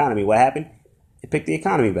in the economy. What happened? It picked the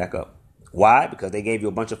economy back up. Why? Because they gave you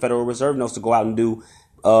a bunch of Federal Reserve notes to go out and do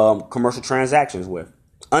commercial transactions with.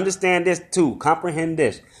 Understand this too. Comprehend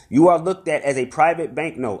this. You are looked at as a private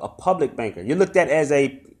bank note, a public banker. You're looked at as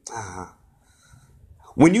a...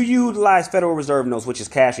 When you utilize Federal Reserve notes, which is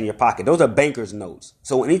cash in your pocket, those are banker's notes.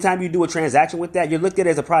 So anytime you do a transaction with that, you're looked at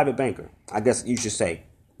as a private banker. I guess you should say.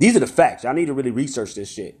 These are the facts. Y'all need to really research this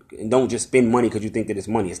shit. And don't just spend money because you think that it's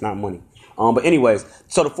money. It's not money. But anyways,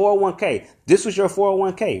 so the 401k. This was your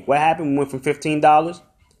 401k. What happened? We went from $15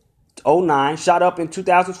 to 09, shot up in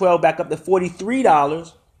 2012, back up to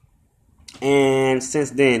 $43. And since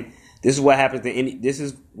then, this is what happens to this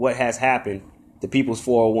is what has happened to people's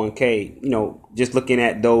 401k. You know, just looking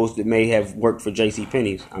at those that may have worked for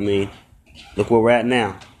JCPenney's. I mean, look where we're at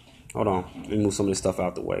now. Hold on. Let me move some of this stuff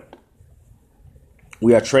out the way.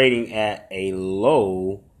 We are trading at a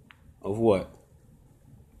low of what?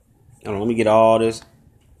 Hold on, let me get all this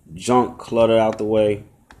junk clutter out the way.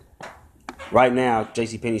 Right now,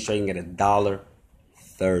 JCPenney's trading at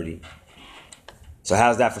 $1.30. So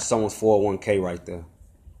how's that for someone's 401k right there?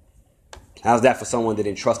 How's that for someone that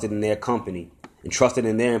entrusted in their company, entrusted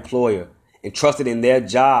in their employer, entrusted in their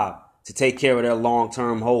job to take care of their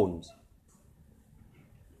long-term holdings?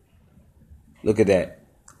 Look at that.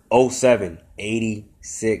 07,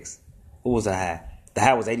 86. What was the high? The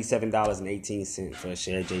high was $87.18 for a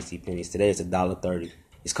share of JCPenney's. Today it's $1.30.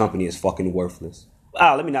 This company is fucking worthless.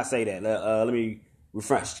 Let me not say that. Let me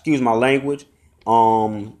refresh. Excuse my language.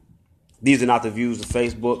 These are not the views of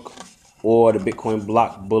Facebook or the Bitcoin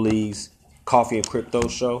Block Bullies Coffee and Crypto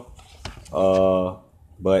Show.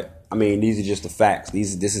 But I mean, these are just the facts.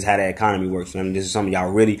 This is how the economy works. I mean, this is something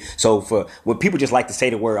y'all really. So for when people just like to say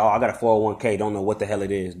the word, "Oh, I got a 401k," don't know what the hell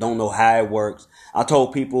it is, don't know how it works. I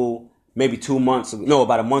told people maybe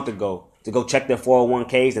about a month ago, to go check their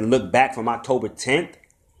 401ks and look back from October 10th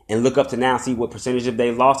and look up to now and see what percentage of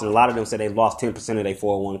they lost. And a lot of them said they lost 10% of their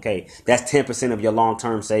 401k. That's 10% of your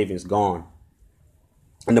long-term savings gone.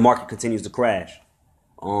 And the market continues to crash.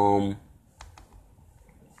 Let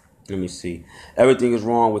me see. Everything is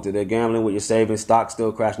wrong with it. They're gambling with your savings. Stock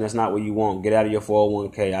still crashing. That's not what you want. Get out of your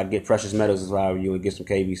 401k. I'd get precious metals if I were you and get some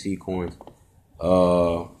KBC coins.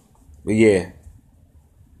 But yeah.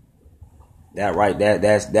 That's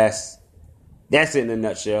it in a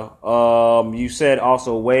nutshell. You said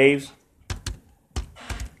also waves.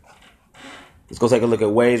 Let's go take a look at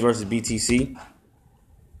Waves versus BTC.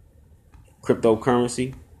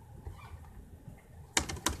 Cryptocurrency.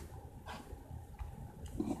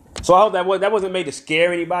 So I hope that wasn't made to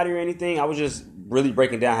scare anybody or anything. I was just really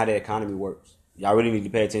breaking down how the economy works. Y'all really need to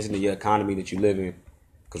pay attention to your economy that you live in.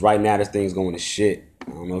 Because right now, this thing's going to shit.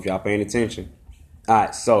 I don't know if y'all paying attention. All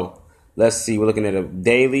right, so let's see. We're looking at a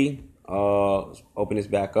daily. Let's open this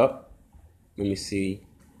back up. Let me see.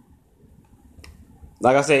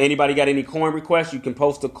 Like I said, anybody got any coin requests? You can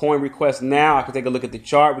post a coin request now. I can take a look at the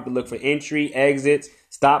chart. We can look for entry, exits,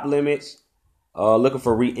 stop limits. Looking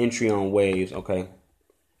for re-entry on Waves. Okay.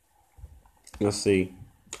 Let's see.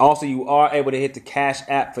 Also, you are able to hit the Cash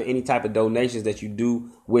App for any type of donations that you do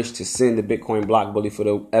wish to send to Bitcoin Block Bully for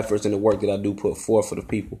the efforts and the work that I do put forth for the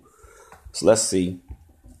people. So let's see.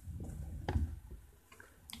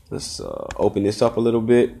 Let's open this up a little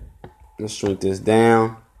bit. Let's shrink this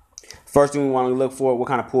down. First thing we want to look for, what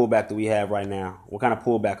kind of pullback do we have right now? What kind of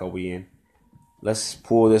pullback are we in? Let's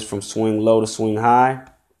pull this from swing low to swing high.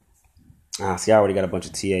 See, I already got a bunch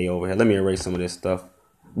of TA over here. Let me erase some of this stuff.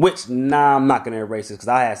 I'm not going to erase this because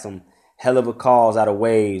I had some hell of a calls out of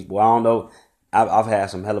Waves. Well, I don't know. I've had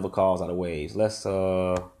some hell of a calls out of Waves. Let's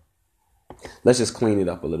just clean it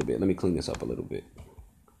up a little bit. Let me clean this up a little bit.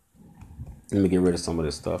 Let me get rid of some of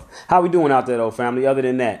this stuff. How we doing out there, though, family? Other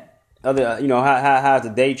than that, how's the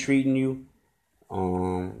day treating you?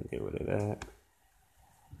 Get rid of that.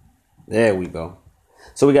 There we go.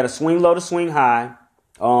 So we got a swing low to swing high.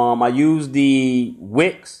 I use the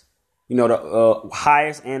wicks, the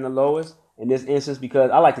highest and the lowest in this instance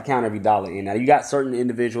because I like to count every dollar in. Now, you got certain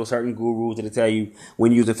individuals, certain gurus that tell you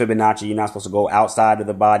when using Fibonacci, you're not supposed to go outside of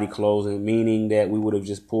the body closing, meaning that we would have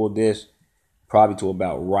just pulled this probably to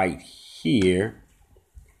about right here.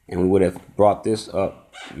 And we would have brought this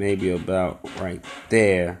up maybe about right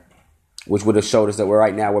there, which would have showed us that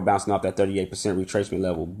we're bouncing off that 38% retracement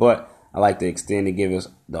level. But I like to extend and give us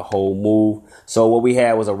the whole move. So what we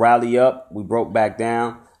had was a rally up. We broke back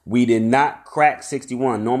down. We did not crack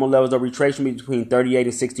 61. Normal levels of retracement between 38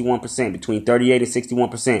 and 61%. Between 38 and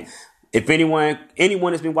 61%. If anyone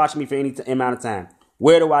has been watching me for any amount of time,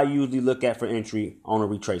 where do I usually look at for entry on a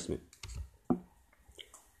retracement?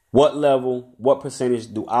 What level, what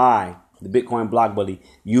percentage do I, the Bitcoin Block Bully,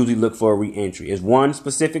 usually look for a re-entry? It's one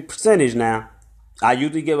specific percentage now. I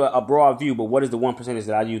usually give a broad view, but what is the 1%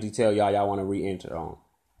 that I usually tell y'all want to re-enter on?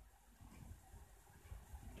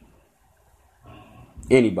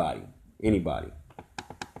 Anybody. Let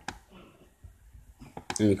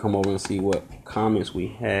me come over and see what comments we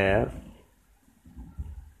have.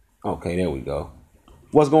 Okay, there we go.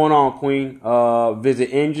 What's going on, Queen? Visit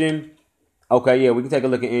Engine. Okay, yeah, we can take a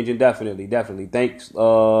look at Engine. Definitely. Thanks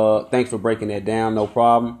for breaking that down. No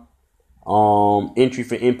problem. Entry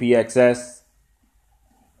for NPXS.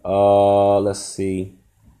 Let's see.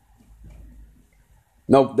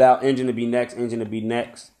 No doubt, Engine to be next.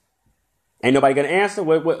 Ain't nobody gonna answer.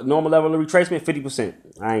 What normal level of retracement? 50%.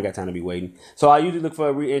 I ain't got time to be waiting. So I usually look for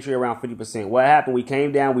a re-entry around 50%. What happened? We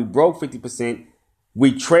came down. We broke 50%.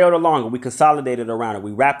 We trailed along it. We consolidated around it.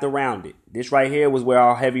 We wrapped around it. This right here was where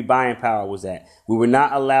our heavy buying power was at. We were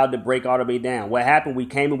not allowed to break all the way down. What happened? We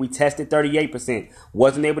came and we tested 38%.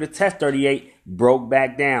 Wasn't able to test 38. Broke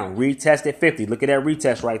back down. Retested 50. Look at that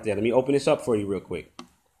retest right there. Let me open this up for you real quick.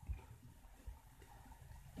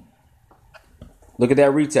 Look at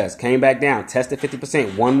that retest. Came back down. Tested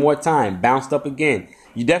 50%. One more time. Bounced up again.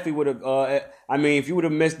 You definitely would have, if you would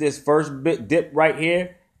have missed this first dip right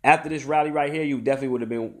here, after this rally right here, you definitely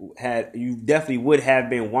would have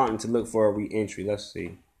been wanting to look for a re-entry. Let's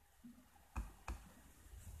see.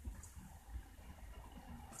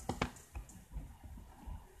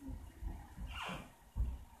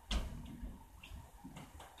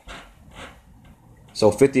 So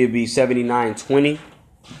 50 would be 79.20.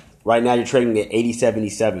 Right now you're trading at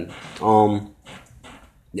 80.77.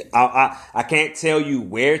 I can't tell you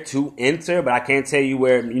where to enter, but I can tell you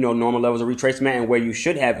where, normal levels of retracement and where you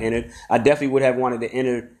should have entered. I definitely would have wanted to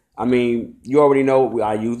enter. You already know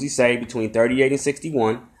I usually say between 38 and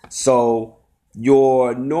 61. So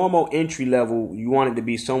your normal entry level, you want it to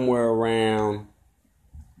be somewhere around,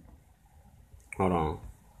 hold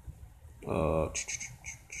on.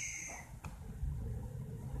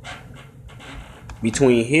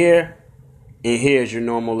 Between here and here is your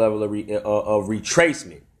normal level of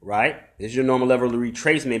retracement, right? This is your normal level of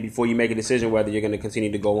retracement before you make a decision whether you're going to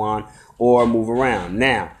continue to go on or move around.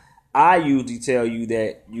 Now, I usually tell you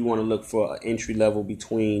that you want to look for an entry level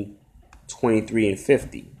between 23 and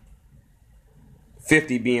 50.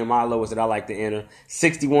 50 being my lowest that I like to enter.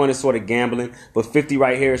 61 is sort of gambling, but 50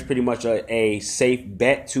 right here is pretty much a safe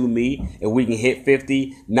bet to me. If we can hit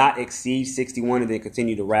 50, not exceed 61, and then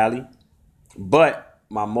continue to rally. But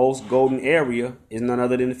my most golden area is none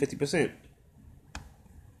other than the 50%.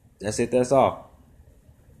 That's it. That's all.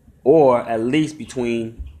 Or at least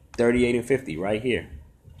between 38 and 50 right here.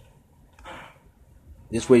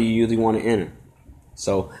 This way you usually want to enter.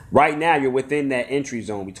 So right now you're within that entry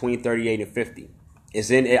zone between 38 and 50.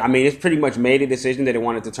 It's pretty much made a decision that it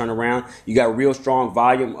wanted to turn around. You got real strong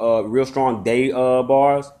volume, real strong day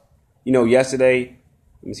bars. Yesterday,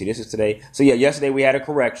 let me see, this is today. So yeah, yesterday we had a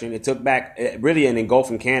correction. It took back really an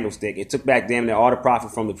engulfing candlestick. It took back damn near all the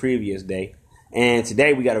profit from the previous day. And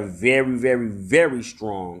today we got a very, very, very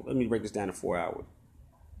strong. Let me break this down to 4 hours.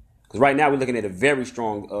 Because right now we're looking at a very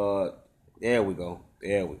strong. There we go.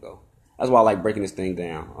 That's why I like breaking this thing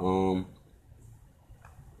down.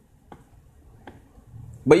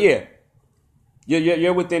 But yeah,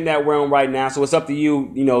 you're within that realm right now. So it's up to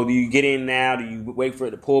you. Do you get in now? Do you wait for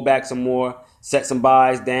it to pull back some more? Set some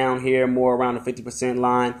buys down here, more around the 50%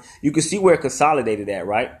 line. You can see where it consolidated at,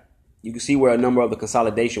 right? You can see where a number of the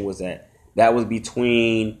consolidation was at. That was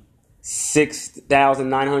between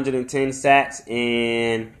 6,910 sats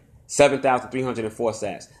and 7,304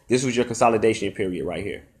 sats. This was your consolidation period right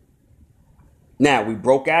here. Now, we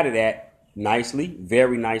broke out of that nicely,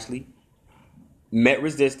 very nicely. Met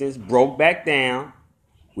resistance, broke back down.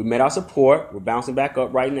 We met our support. We're bouncing back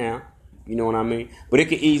up right now. You know what I mean? But it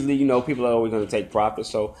could easily, people are always going to take profit.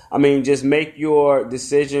 So, just make your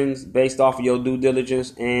decisions based off of your due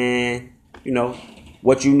diligence and,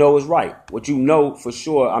 what you know is right. What you know for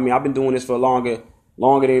sure. I've been doing this for longer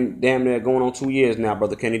than damn near going on 2 years now,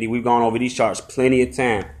 Brother Kennedy. We've gone over these charts plenty of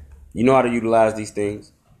time. You know how to utilize these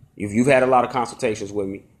things. If you've had a lot of consultations with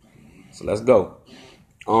me. So let's go.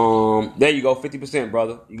 There you go, 50%,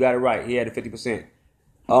 brother. You got it right. He had a 50%.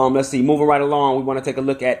 Let's see. Moving right along, we want to take a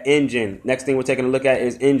look at Engine. Next thing we're taking a look at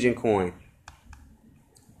is Engine Coin.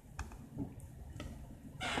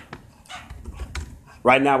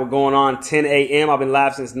 Right now we're going on 10 a.m. I've been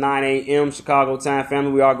live since 9 a.m. Chicago time,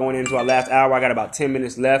 family. We are going into our last hour. I got about 10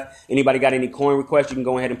 minutes left. Anybody got any coin requests, you can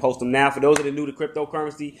go ahead and post them now. For those that are new to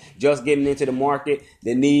cryptocurrency, just getting into the market,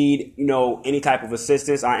 that need, any type of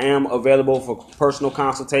assistance, I am available for personal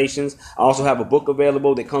consultations. I also have a book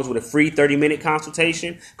available that comes with a free 30-minute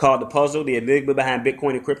consultation called The Puzzle, The Enigma Behind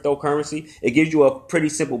Bitcoin and Cryptocurrency. It gives you a pretty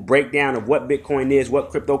simple breakdown of what Bitcoin is, what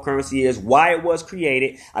cryptocurrency is, why it was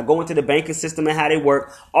created. I go into the banking system and how they work.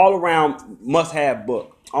 All around must-have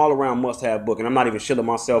book. And I'm not even shilling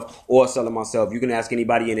myself or selling myself. You can ask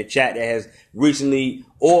anybody in the chat that has recently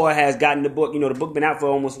or has gotten the book. The book been out for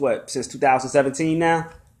almost since 2017 now.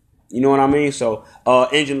 You know what I mean? So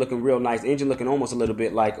Engine looking real nice. Engine looking almost a little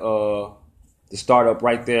bit like the startup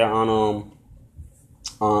right there on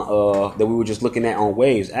that we were just looking at on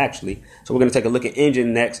Waves, actually. So we're gonna take a look at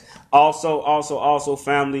Engine next. Also,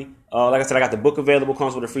 family. Like I said, I got the book available.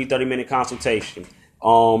 Comes with a free 30-minute consultation.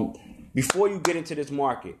 Before you get into this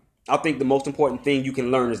market, I think the most important thing you can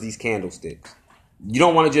learn is these candlesticks. You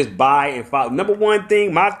don't want to just buy and follow. Number one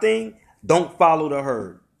thing, my thing, don't follow the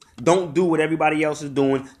herd. Don't do what everybody else is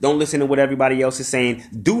doing. Don't listen to what everybody else is saying.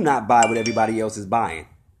 Do not buy what everybody else is buying.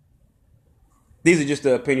 These are just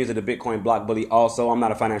the opinions of the Bitcoin Block Bully. Also, I'm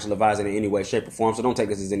not a financial advisor in any way, shape, or form, so don't take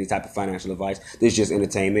this as any type of financial advice. This is just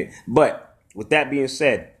entertainment. But with that being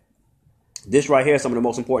said, this right here is some of the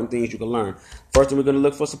most important things you can learn. First thing, we're going to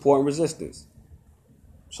look for support and resistance.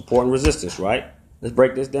 Support and resistance, right? Let's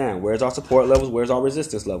break this down. Where's our support levels? Where's our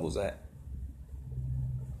resistance levels at?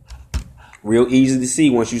 Real easy to see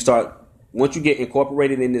once you get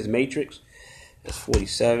incorporated in this matrix. That's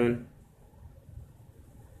 47.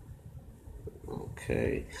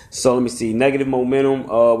 Okay. So let me see. Negative momentum.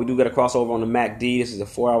 We do got a crossover on the MACD. This is a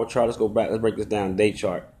 4-hour chart. Let's go back. Let's break this down. Day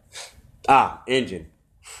chart. Engine.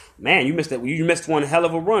 Man, you missed that. You missed one hell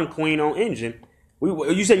of a run, Queen, on Engine.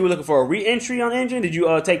 You said you were looking for a re-entry on Engine. Did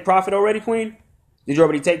you take profit already, Queen? Did you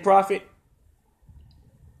already take profit?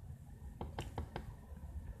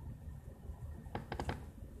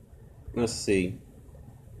 Let's see.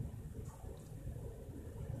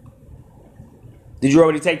 Did you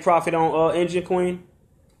already take profit on Engine, Queen?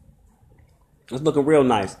 It's looking real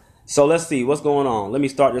nice. So let's see what's going on. Let me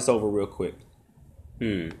start this over real quick.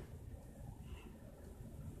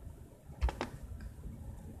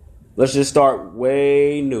 Let's just start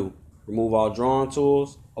way new. Remove all drawing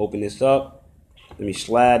tools. Open this up. Let me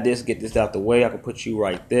slide this, get this out the way. I can put you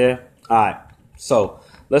right there. All right. So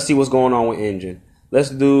let's see what's going on with Engine. Let's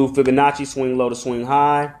do Fibonacci swing low to swing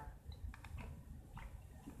high.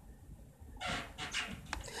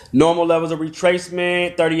 Normal levels of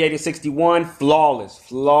retracement, 38 and 61. Flawless,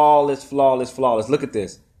 flawless, flawless, flawless. Look at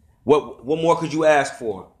this. What more could you ask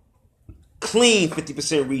for? Clean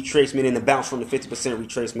 50% retracement and the bounce from the 50%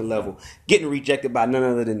 retracement level. Getting rejected by none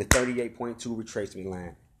other than the 38.2 retracement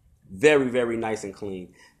line. Very, very nice and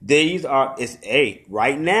clean. These are,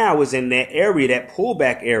 right now is in that area, that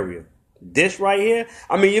pullback area. This right here,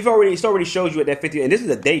 I mean, it's already showed you at that 50, and this is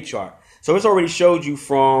a day chart. So it's already showed you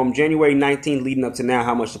from January 19th leading up to now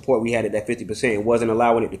how much support we had at that 50%. It wasn't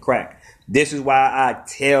allowing it to crack. This is why I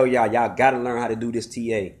tell y'all got to learn how to do this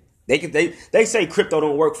TA. They say crypto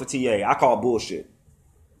don't work for TA. I call bullshit.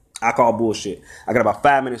 I got about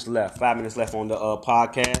 5 minutes left. 5 minutes left on the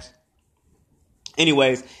podcast.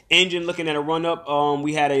 Anyways, Engine looking at a run up.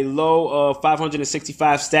 We had a low of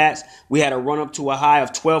 565 sats. We had a run up to a high of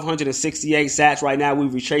 1,268 sats. Right now,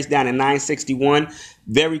 we've retraced down to 961.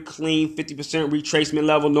 Very clean 50% retracement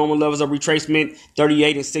level. Normal levels of retracement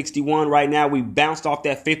 38 and 61. Right now, we bounced off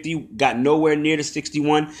that 50, got nowhere near the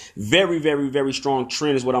 61. Very, very, very strong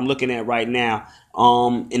trend is what I'm looking at right now.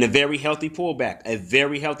 In a very healthy pullback,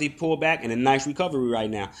 and a nice recovery right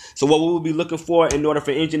now. So what we will be looking for in order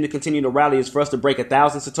for Engine to continue to rally is for us to break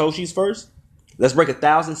 1,000 Satoshis first. Let's break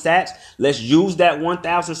 1,000 sats. Let's use that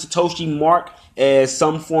 1,000 Satoshi mark as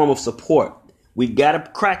some form of support. We got to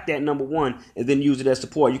crack that number one and then use it as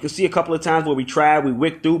support. You can see a couple of times where we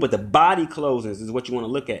wicked through, but the body closings is what you want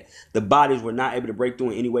to look at. The bodies were not able to break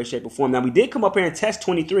through in any way, shape, or form. Now, we did come up here and test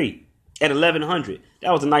 23 at 1,100.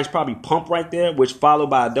 That was a nice probably pump right there, which followed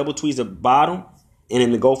by a double tweezer bottom and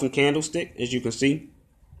an engulfing candlestick, as you can see.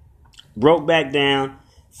 Broke back down.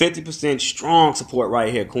 50% strong support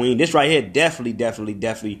right here, Queen. This right here,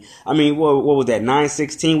 definitely. I mean, what was that?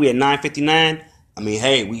 916. We had 959. I mean,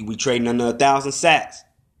 hey, we trading under 1,000 sats.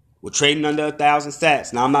 We're trading under 1,000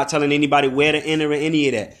 sats. Now, I'm not telling anybody where to enter or any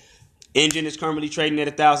of that. Engine is currently trading at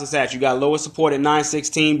 1,000 sats. You got lower support at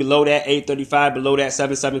 916, below that 835, below that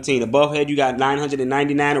 717. Above head, you got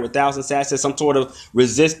 999 or 1,000 sats as some sort of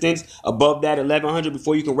resistance. Above that 1,100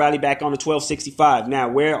 before you can rally back on to 1,265. Now,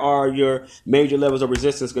 where are your major levels of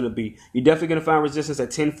resistance going to be? You're definitely going to find resistance at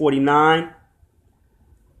 1049. Let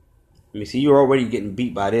me see. You're already getting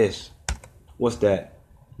beat by this. What's that?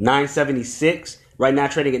 976. Right now,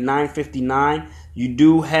 trading at 959. You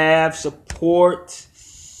do have support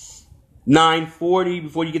 940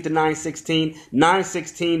 before you get to 916.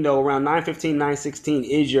 916 though, around 915, 916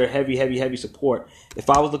 is your heavy support.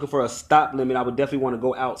 If I was looking for a stop limit, I would definitely want to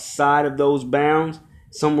go outside of those bounds.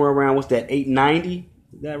 Somewhere around, what's that, 890?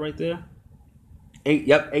 Is that right there?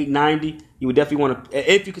 890. You would definitely want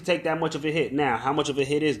to, if you could take that much of a hit. Now, how much of a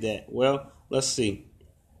hit is that? Well, let's see.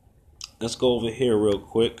 Let's go over here real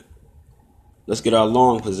quick. Let's get our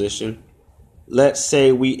long position. Let's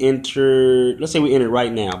say we entered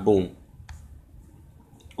right now. Boom.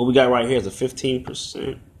 What we got right here is a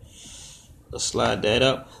 15%. Let's slide that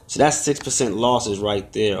up. So that's 6% losses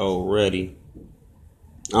right there already.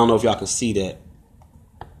 I don't know if y'all can see that.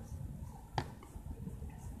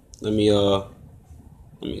 Let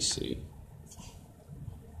me see.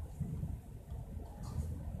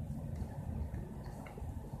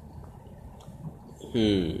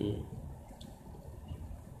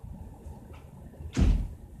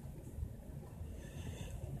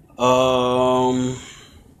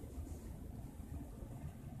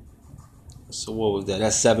 So what was that?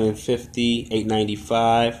 That's 750,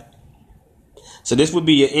 895. So this would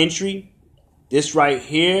be your entry. This right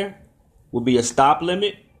here would be a stop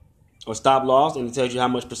limit or stop loss, and it tells you how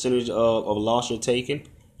much percentage of loss you're taking.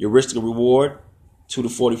 Your risk to reward, 2 to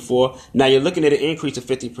 44. Now you're looking at an increase of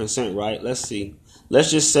 50%, right? Let's see.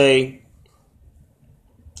 Let's just say,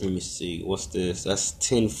 let me see. What's this? That's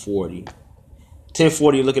 1040.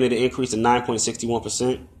 1040, you're looking at an increase of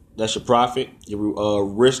 9.61%. That's your profit. Your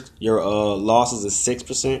risk, your losses is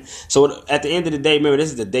 6%. So at the end of the day, remember, this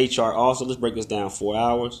is the day chart. Also, let's break this down. 4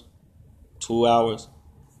 hours, 2 hours,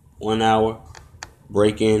 1 hour,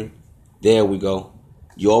 break in. There we go.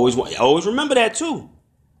 You always remember that too.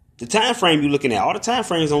 The time frame you're looking at. All the time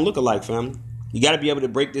frames don't look alike, family. You got to be able to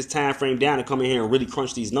break this time frame down and come in here and really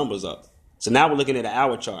crunch these numbers up. So now we're looking at an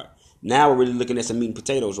hour chart. Now we're really looking at some meat and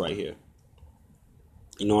potatoes right here.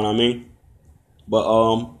 You know what I mean? But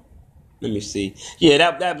let me see. Yeah,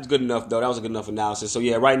 that was good enough though. That was a good enough analysis. So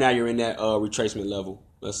yeah, right now you're in that retracement level.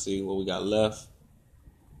 Let's see what we got left.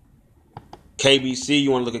 KBC,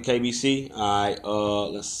 you want to look at KBC? All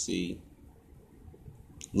right, let's see.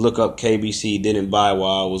 Look up KBC, didn't buy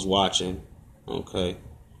while I was watching. Okay.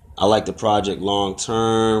 I like the project long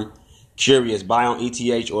term. Curious, buy on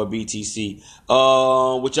ETH or BTC.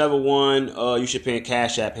 Whichever one you should pay a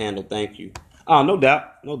Cash App handle. Thank you. Oh, no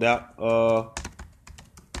doubt.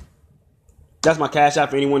 That's my cash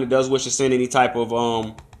app for anyone that does wish to send any type of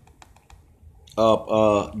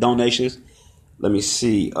donations. Let me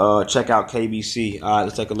see. Check out KBC. All right,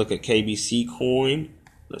 let's take a look at KBC coin.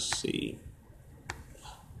 Let's see.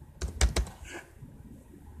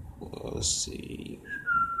 Let's see.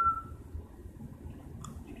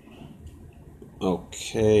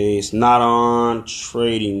 Okay, it's not on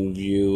TradingView.